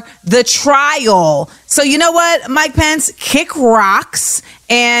for the trial. So you know what, Mike Pence, kick rocks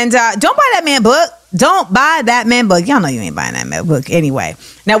and don't buy that man book. Don't buy that man book. Y'all know you ain't buying that man book anyway.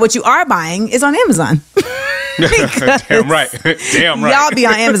 Now, what you are buying is on Amazon. Damn right. Damn right. Y'all be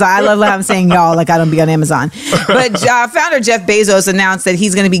on Amazon. I love how I'm saying y'all like I don't be on Amazon. But founder Jeff Bezos announced that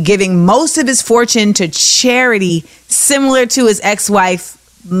he's going to be giving most of his fortune to charity, similar to his ex-wife,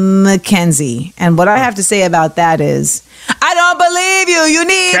 Mackenzie. And what I have to say about that is, I don't believe you. You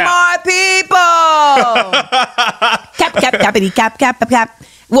need more people. Cap.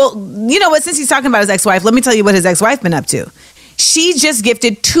 Well, you know what? Since he's talking about his ex-wife, let me tell you what his ex-wife been up to. She just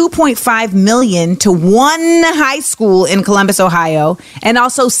gifted $2.5 million to one high school in Columbus, Ohio, and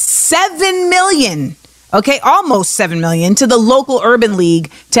also $7 million, almost $7 million to the local urban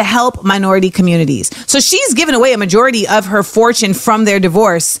league to help minority communities. So she's given away a majority of her fortune from their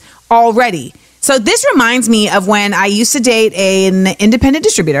divorce already. So this reminds me of when I used to date an independent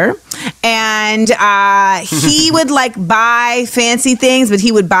distributor, and he would like buy fancy things, but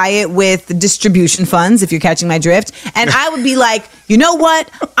he would buy it with distribution funds, if you're catching my drift. And I would be like, you know what?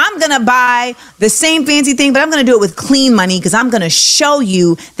 I'm going to buy the same fancy thing, but I'm going to do it with clean money because I'm going to show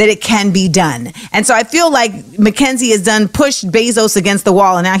you that it can be done. And so I feel like Mackenzie has pushed Bezos against the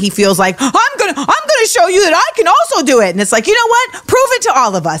wall, and now he feels like, I'm going to show you that I can also do it. And it's like, you know what? Prove it to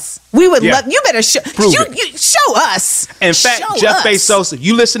all of us. We would love, you better show us. In fact, Jeff Bezos,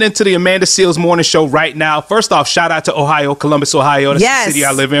 you listening to the Amanda Seales Morning Show right now. First off, shout out to Ohio, Columbus, Ohio. That's the city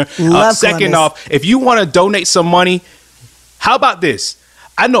I live in. Second off, if you want to donate some money, how about this?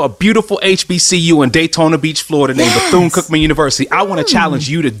 I know a beautiful HBCU in Daytona Beach, Florida named Bethune-Cookman University. I want to challenge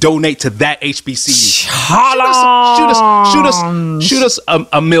you to donate to that HBCU. Shoot us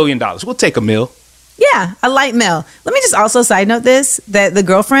 $1 million. We'll take $1 million. Yeah, a light mill. Let me just also side note this, that the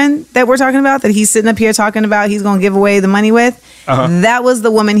girlfriend that we're talking about, that he's sitting up here talking about he's going to give away the money with, that was the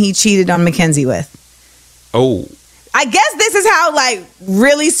woman he cheated on Mackenzie with. Oh. I guess this is how like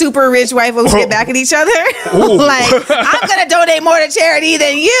really super rich white folks get back at each other. Like, I'm gonna donate more to charity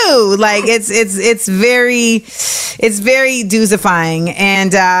than you. Like it's very doozifying.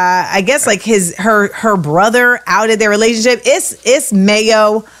 And I guess like her brother outed their relationship. It's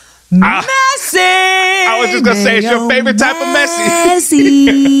Mayo messy. I was just gonna say it's your favorite type of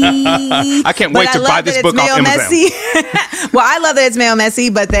messy. I can't wait to buy this book off Amazon. Well, I love that it's Mayo messy,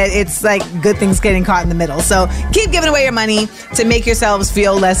 but that it's like good things getting caught in the middle. So keep giving away your money to make yourselves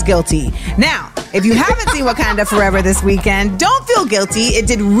feel less guilty. Now, if you haven't seen Wakanda Forever this weekend, don't feel guilty. It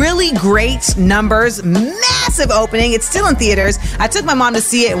did really great numbers, massive opening. It's still in theaters. I took my mom to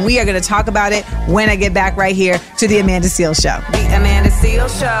see it, and we are going to talk about it when I get back right here to the Amanda Seales Show. The Amanda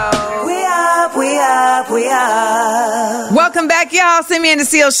Seales Show. We up. Welcome back, y'all. It's the Amanda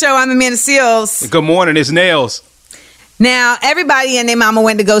Seales Show. I'm Amanda Seales. Good morning. It's Nails. Now, everybody and their mama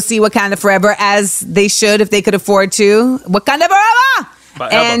went to go see Wakanda Forever, as they should if they could afford to. Wakanda Forever!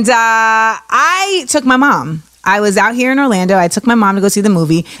 And I took my mom. I was out here in Orlando. I took my mom to go see the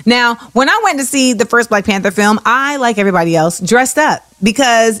movie. Now, when I went to see the first Black Panther film, I, like everybody else, dressed up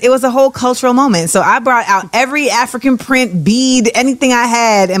because it was a whole cultural moment. So I brought out every African print bead, anything I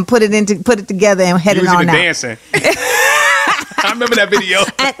had, and put it together and headed on out. Dancing. I remember that video.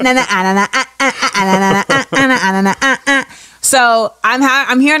 So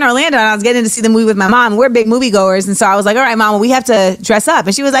I'm here in Orlando, and I was getting to see the movie with my mom. We're big moviegoers, and so I was like, all right, Mama, we have to dress up.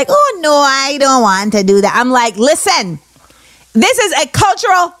 And she was like, oh, no, I don't want to do that. I'm like, listen, this is a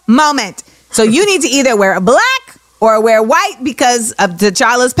cultural moment. So you need to either wear a black or wear white because of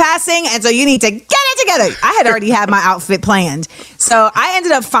T'Challa's passing, and so you need to get it together. I had already had my outfit planned. So I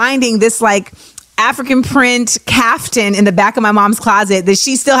ended up finding this, like, African print caftan in the back of my mom's closet that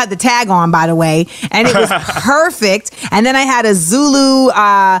she still had the tag on, by the way, and it was perfect. And then I had a Zulu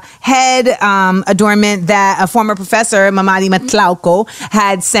head adornment that a former professor, Mamadi Matlauko,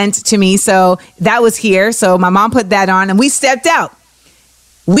 had sent to me. So that was here. So my mom put that on, and we stepped out.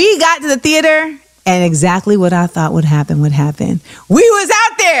 We got to the theater, and exactly what I thought would happen. We was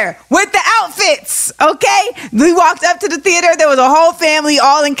out there with the outfits, okay? We walked up to the theater. There was a whole family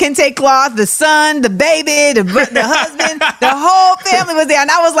all in kente cloth. The son, the baby, the husband, the whole family was there. And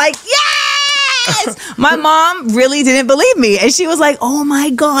I was like, yes! My mom really didn't believe me. And she was like, oh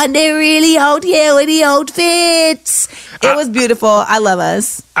my God, they're really out here with the outfits. It was beautiful. I love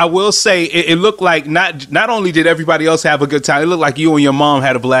us. I will say it looked like not only did everybody else have a good time, it looked like you and your mom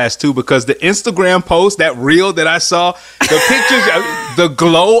had a blast too, because the Instagram post, that reel that I saw, the pictures, the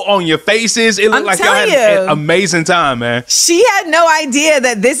glow on your faces, it looked like y'all had an amazing time, man. She had no idea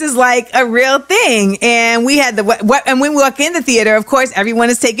that this is like a real thing. And we had and when we walk in the theater, of course, everyone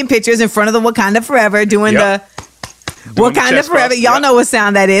is taking pictures in front of the Wakanda Forever, doing the Wakanda Forever. Y'all know what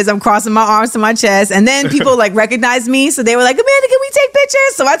sound that is. I'm crossing my arms to my chest. And then people like recognized me. So they were like, Amanda, can we take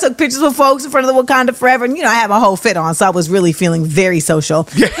pictures? So I took pictures with folks in front of the Wakanda Forever. And, I have a whole fit on. So I was really feeling very social.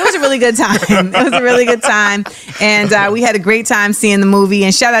 It was a really good time. It was a really good time. And we had a great time seeing the movie.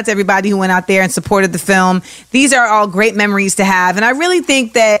 And shout out to everybody who went out there and supported the film. These are all great memories to have. And I really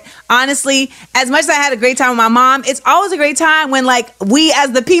think that, honestly, as much as I had a great time with my mom, it's always a great time when like we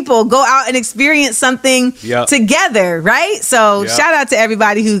as the people go out and experience something together. Right? So shout out to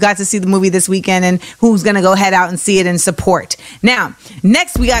everybody who got to see the movie this weekend and who's going to go head out and see it and support. Now,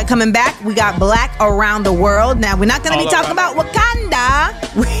 next we got coming back, we got Black Around the World. Now, we're not going to be talking about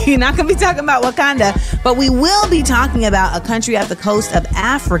Wakanda. We're not going to be talking about Wakanda, but we will be talking about a country off the coast of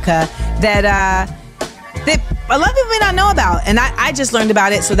Africa that a lot of people may not know about. And I just learned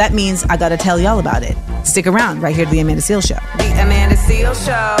about it, so that means I got to tell y'all about it. Stick around right here to The Amanda Seales Show. The Amanda Seales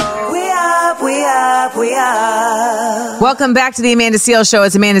Show. We up. Welcome back to The Amanda Seales Show.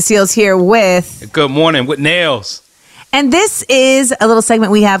 It's Amanda Seales here with... Good morning, with Nails. And this is a little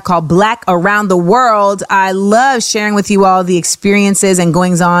segment we have called Black Around the World. I love sharing with you all the experiences and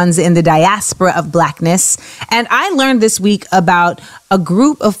goings-ons in the diaspora of Blackness. And I learned this week about a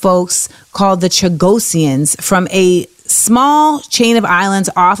group of folks called the Chagosians from a small chain of islands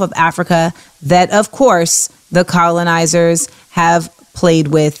off of Africa that, of course, the colonizers have played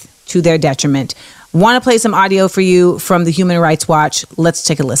with to their detriment. Want to play some audio for you from the Human Rights Watch. Let's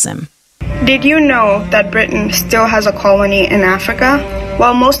take a listen. Did you know that Britain still has a colony in Africa?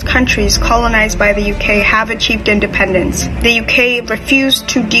 While most countries colonized by the UK have achieved independence, the UK refused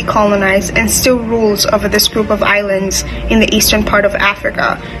to decolonize and still rules over this group of islands in the eastern part of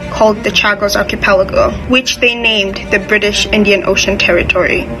Africa called the Chagos Archipelago, which they named the British Indian Ocean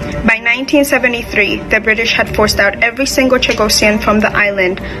Territory. By 1973, the British had forced out every single Chagosian from the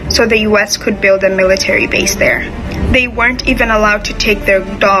island so the US could build a military base there. They weren't even allowed to take their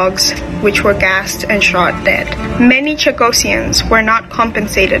dogs, which were gassed and shot dead. Many Chagosians were not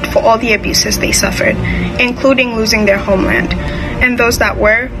compensated for all the abuses they suffered, including losing their homeland, and those that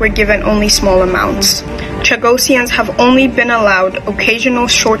were given only small amounts. Chagosians have only been allowed occasional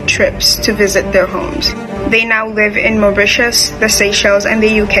short trips to visit their homes. They now live in Mauritius, the Seychelles, and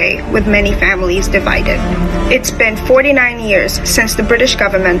the UK, with many families divided. It's been 49 years since the British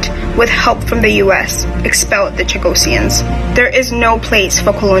government, with help from the US, expelled the Chagosians. There is no place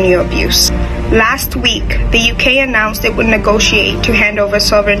for colonial abuse. Last week, the UK announced it would negotiate to hand over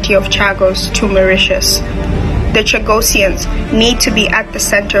sovereignty of Chagos to Mauritius. The Chagosians need to be at the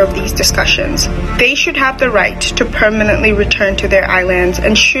center of these discussions. They should have the right to permanently return to their islands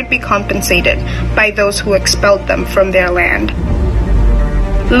and should be compensated by those who expelled them from their land.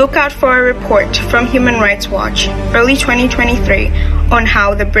 Look out for a report from Human Rights Watch, early 2023, on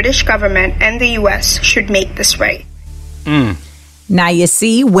how the British government and the US should make this right. Now, you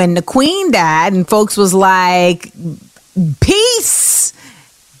see, when the Queen died and folks was like, peace,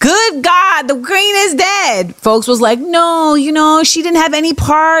 good God, the Queen is dead. Folks was like, no, she didn't have any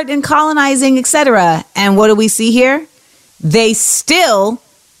part in colonizing, etc. And what do we see here? They still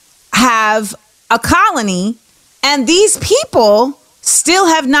have a colony, and these people still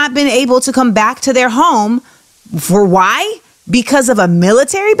have not been able to come back to their home. For why? Because of a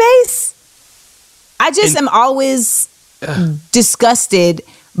military base? I just am always disgusted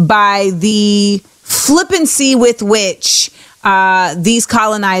by the flippancy with which these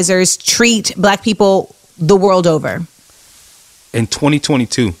colonizers treat Black people the world over. In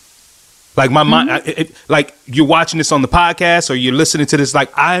 2022. Like my mind, like you're watching this on the podcast or you're listening to this,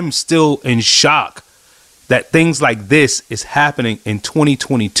 like I'm still in shock that things like this is happening in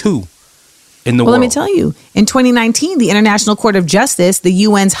 2022 in the world. Well, let me tell you, in 2019, the International Court of Justice, the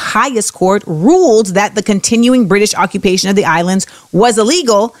UN's highest court, ruled that the continuing British occupation of the islands was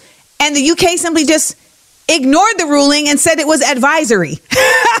illegal, and the UK simply just ignored the ruling and said it was advisory.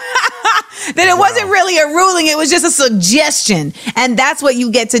 that it wasn't really a ruling, it was just a suggestion. And that's what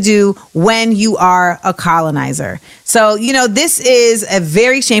you get to do when you are a colonizer. So, this is a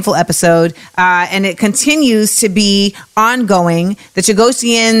very shameful episode, and it continues to be ongoing. The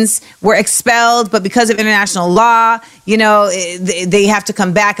Chagossians were expelled, but because of international law, they have to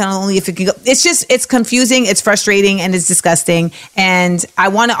come back, and only if it can go. It's confusing, it's frustrating, and it's disgusting. And I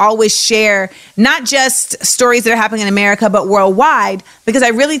want to always share not just stories that are happening in America, but worldwide, because I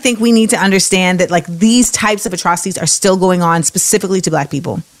really think we need to understand that these types of atrocities are still going on specifically to Black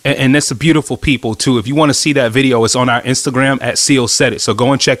people. And it's a beautiful people too. If you want to see that video, it's on our Instagram at Seal Said It. So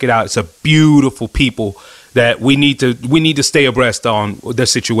go and check it out. It's a beautiful people that we need to stay abreast on their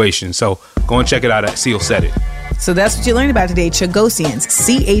situation. So go and check it out at Seal Said It. So that's what you learned about today. Chagossians,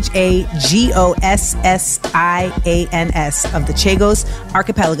 Chagossians of the Chagos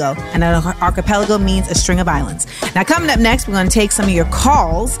Archipelago. And an archipelago means a string of islands. Now, coming up next, we're going to take some of your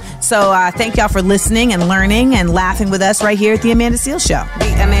calls. So thank y'all for listening and learning and laughing with us right here at The Amanda Seales Show.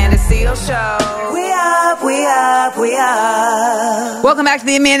 The Amanda Seales Show. We up, we up, we up. Welcome back to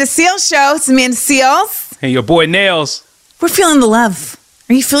The Amanda Seales Show. It's Amanda Seales. And your boy Nails. We're feeling the love.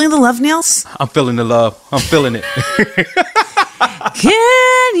 Are you feeling the love, Nails? I'm feeling the love. I'm feeling it.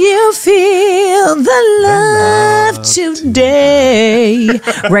 Can you feel the love today?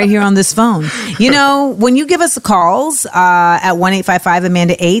 Right here on this phone. When you give us the calls at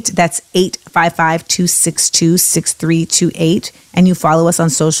 1-855-AMANDA-8, that's 855-262-6328, and you follow us on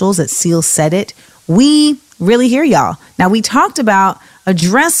socials at Seal Said It, we really hear y'all. Now, we talked about a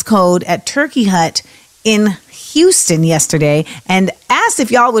dress code at Turkey Hut in Houston yesterday and asked if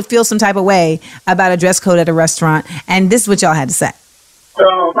y'all would feel some type of way about a dress code at a restaurant, and this is what y'all had to say.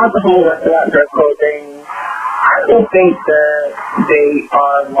 So about the whole restaurant dress code thing, I don't think that they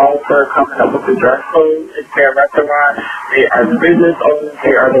are wrong for coming up with the dress code. It's their restaurant. They are the business owners.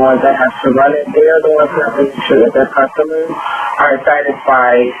 They are the ones that have to run it. They are the ones that have to make sure that their customers are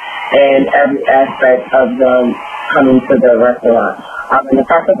satisfied in every aspect of them coming to their restaurant. I'm in the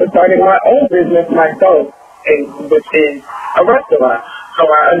process of starting my own business myself, which is a restaurant. So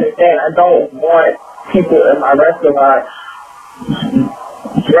I understand. I don't want people in my restaurant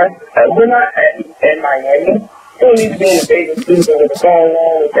dressed. We're not in Miami. You don't need to be in the bathing suit with the phone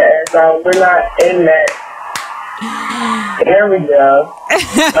on, with the ass out. We're not in that area of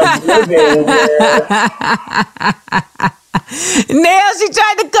living where... Nail, she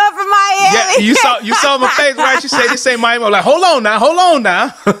tried to come from Miami. Yeah, you saw my face, right? She said this ain't Miami. I'm like, hold on now.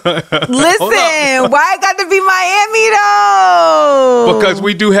 Listen, why it got to be Miami though? Because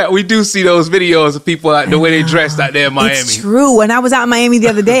we do see those videos of people the way they dressed out there in Miami. It's true. When I was out in Miami the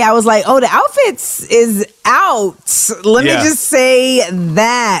other day, I was like, oh, the outfits is out. Let me just say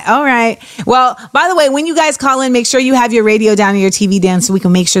that. All right. Well, by the way, when you guys call in, make sure you have your radio down and your TV down so we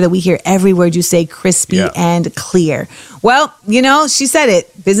can make sure that we hear every word you say crispy and clear. Well, she said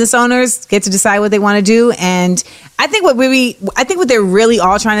it. Business owners get to decide what they want to do, and I think what they're really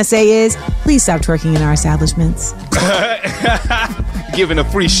all trying to say is, please stop twerking in our establishments. Giving a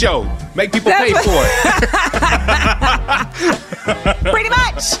free show. Make people pay for it. Pretty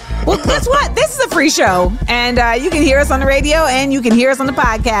much. Well, guess what? This is a free show, and you can hear us on the radio, and you can hear us on the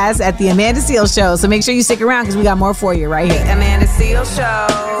podcast at The Amanda Seales Show. So make sure you stick around because we got more for you right here. The Amanda Seales Show.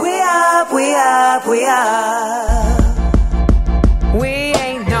 We up, we up, we up. We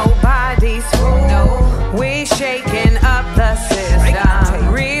ain't nobody's fool. No. We shaking up the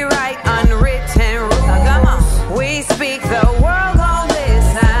system. Rewrite unwritten rules. We speak, the world gon'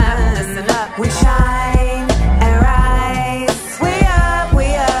 listen. Listen up. We shine and rise. We up,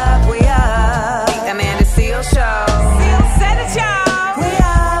 we up, we up. The Amanda Seales Show. Seal Said It, y'all. We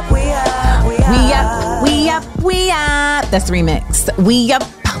up, we up, we up. We up, we up, we up. That's the remix. We up.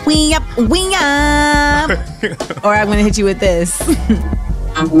 We up, we up. Or I'm going to hit you with this.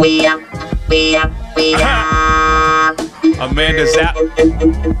 We up, we up, we up. Amanda Zap.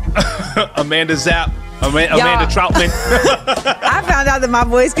 Amanda Zap. Amanda Troutman. I found out that my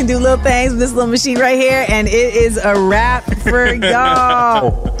voice can do little things with this little machine right here, and it is a wrap for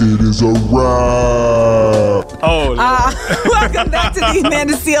y'all. It is a wrap. Oh, welcome back to the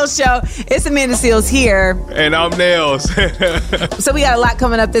Amanda Seales Show. It's Amanda Seales here. And I'm Nails. So we got a lot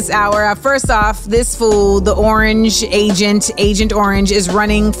coming up this hour. First off, this fool, the Orange Agent Orange, is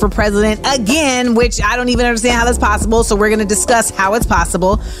running for president again, which I don't even understand how that's possible. So we're going to discuss how it's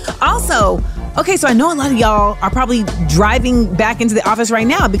possible. Also, Okay, so I know a lot of y'all are probably driving back into the office right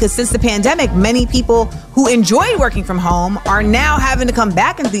now because since the pandemic, many people who enjoyed working from home are now having to come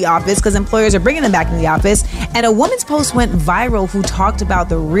back into the office because employers are bringing them back into the office. And a woman's post went viral who talked about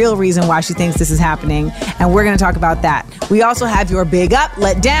the real reason why she thinks this is happening. And we're going to talk about that. We also have your big up,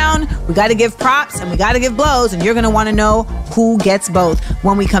 let down. We got to give props and we got to give blows. And you're going to want to know who gets both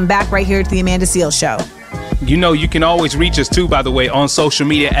when we come back right here to the Amanda Seales Show. You know, you can always reach us too, by the way, on social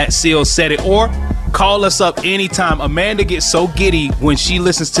media at Seales Said It, or call us up anytime. Amanda gets so giddy when she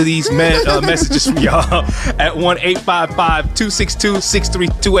listens to these messages from y'all at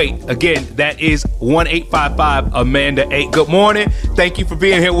 1-855-262-6328. Again, that is 1-855-AMANDA-8. Good morning. Thank you for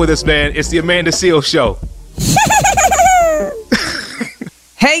being here with us, man. It's the Amanda Seales Show.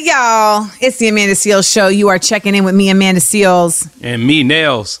 Hey, y'all. It's the Amanda Seales Show. You are checking in with me, Amanda Seales. And me,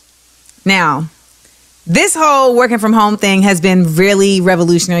 Nails. Now, this whole working from home thing has been really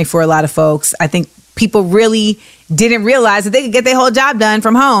revolutionary for a lot of folks. I think people really didn't realize that they could get their whole job done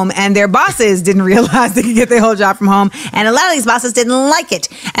from home, and their bosses didn't realize they could get their whole job from home. And a lot of these bosses didn't like it.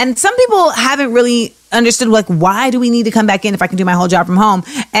 And some people haven't really understood, like, why do we need to come back in if I can do my whole job from home?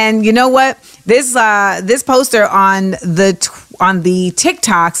 And you know what? This poster on the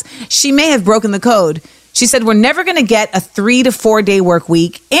TikToks, she may have broken the code. She said, we're never going to get a 3 to 4 day work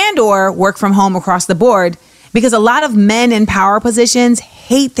week and or work from home across the board because a lot of men in power positions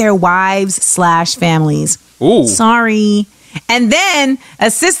hate their wives/families. Ooh. Sorry. And then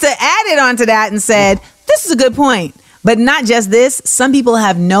a sister added onto that and said, this is a good point. But not just this. Some people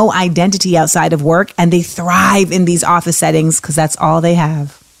have no identity outside of work and they thrive in these office settings because that's all they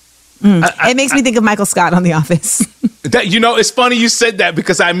have. It makes me think of Michael Scott on The Office. It's funny you said that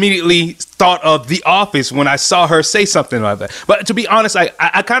because I immediately thought of The Office when I saw her say something like that. But to be honest,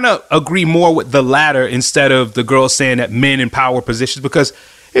 I kind of agree more with the latter instead of the girl saying that men in power positions, because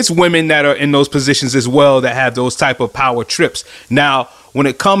it's women that are in those positions as well that have those type of power trips. Now, when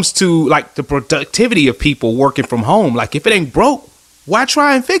it comes to like the productivity of people working from home, like if it ain't broke, why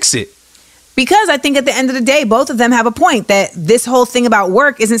try and fix it? Because I think at the end of the day, both of them have a point that this whole thing about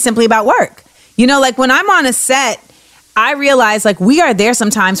work isn't simply about work. You know, like when I'm on a set, I realize like we are there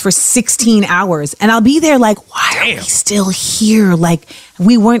sometimes for 16 hours and I'll be there like, why are we still here? Like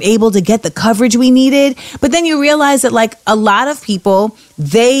we weren't able to get the coverage we needed. But then you realize that like a lot of people,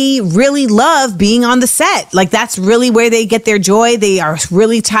 they really love being on the set. Like that's really where they get their joy. They are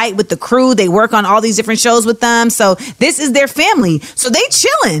really tight with the crew. They work on all these different shows with them. So this is their family. So they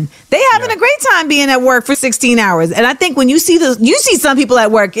chilling. They having a great time being at work for 16 hours. And I think when you see some people at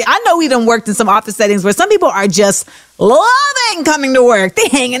work, I know we done worked in some office settings where some people are just loving coming to work. They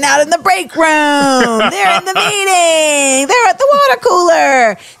hanging out in the break room. They're in the meeting. They're at the water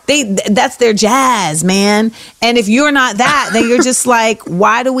cooler. That's their jazz, man. And if you're not that, then you're just like,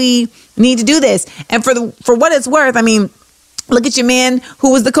 why do we need to do this? And for what it's worth, I mean, look at your man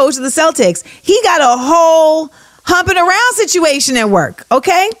who was the coach of the Celtics. He got a whole humping around situation at work.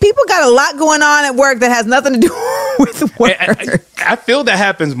 Okay, people got a lot going on at work that has nothing to do with work. I feel that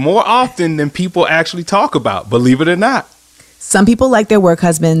happens more often than people actually talk about, believe it or not. Some people like their work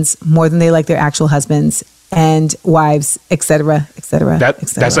husbands more than they like their actual husbands and wives, etc., etc.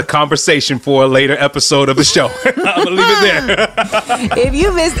 That's a conversation for a later episode of the show. I'm going to leave it there. If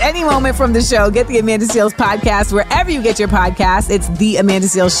you missed any moment from the show, get the Amanda Seales podcast wherever you get your podcasts. It's The Amanda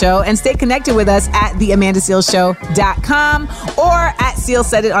Seales Show. And stay connected with us at theamandasealsshow.com or at Seales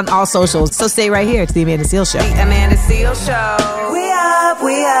Said It on all socials. So stay right here. It's The Amanda Seales Show. The Amanda Seales Show. We up.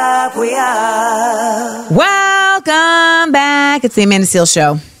 Welcome back. It's The Amanda Seales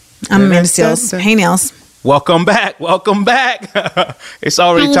Show. I'm Amanda Seales. Hey, Nails. Welcome back. It's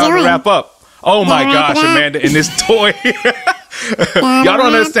already time to wrap up. Oh my gosh, Amanda, and this toy. Y'all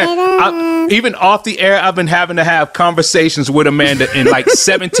don't understand. Even off the air, I've been having to have conversations with Amanda and like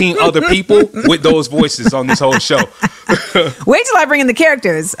 17 other people with those voices on this whole show. Wait till I bring in the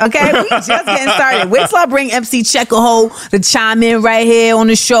characters, okay? We just getting started. Wait till I bring MC Checkerhole to chime in right here on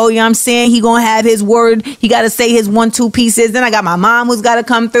the show. You know what I'm saying? He gonna have his word. He got to say his 1-2 pieces. Then I got my mom who's got to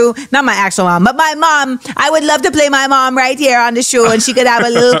come through. Not my actual mom, but my mom. I would love to play my mom right here on the show, and she could have a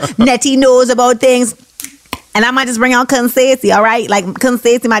little netty nose about things. And I might just bring out Cousin Stacey, all right? Like, Cousin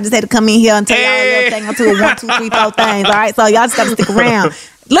Stacey might just have to come in here and tell y'all a little thing or two, 1, 2, 3, 4 things, all right? So y'all just got to stick around.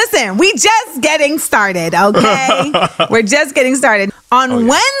 Listen, we just getting started, okay? We're just getting started. On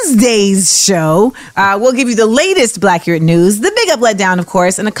Wednesday's show, we'll give you the latest Black Year news, the big up, let down, of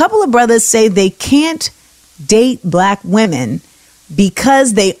course, and a couple of brothers say they can't date black women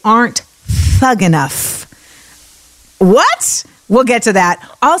because they aren't thug enough. What? We'll get to that.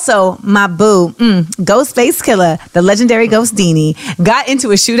 Also, my boo, Ghostface Killer, the legendary Ghost Dini, got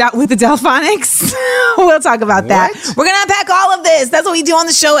into a shootout with the Delphonics. We'll talk about that. We're going to unpack all of this. That's what we do on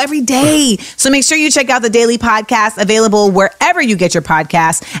the show every day. So make sure you check out the daily podcast available wherever you get your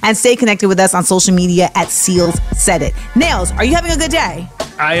podcasts and stay connected with us on social media at Seals Said It. Nails, are you having a good day?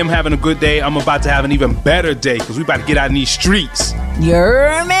 I am having a good day. I'm about to have an even better day because we about to get out in these streets. You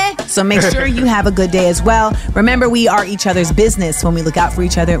hear me? So make sure you have a good day as well. Remember, we are each other's business. When we look out for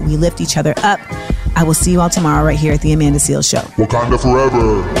each other, we lift each other up. I will see you all tomorrow right here at the Amanda Seales Show. Wakanda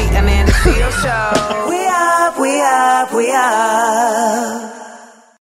forever. The Amanda Seales Show. We up, we up, we up.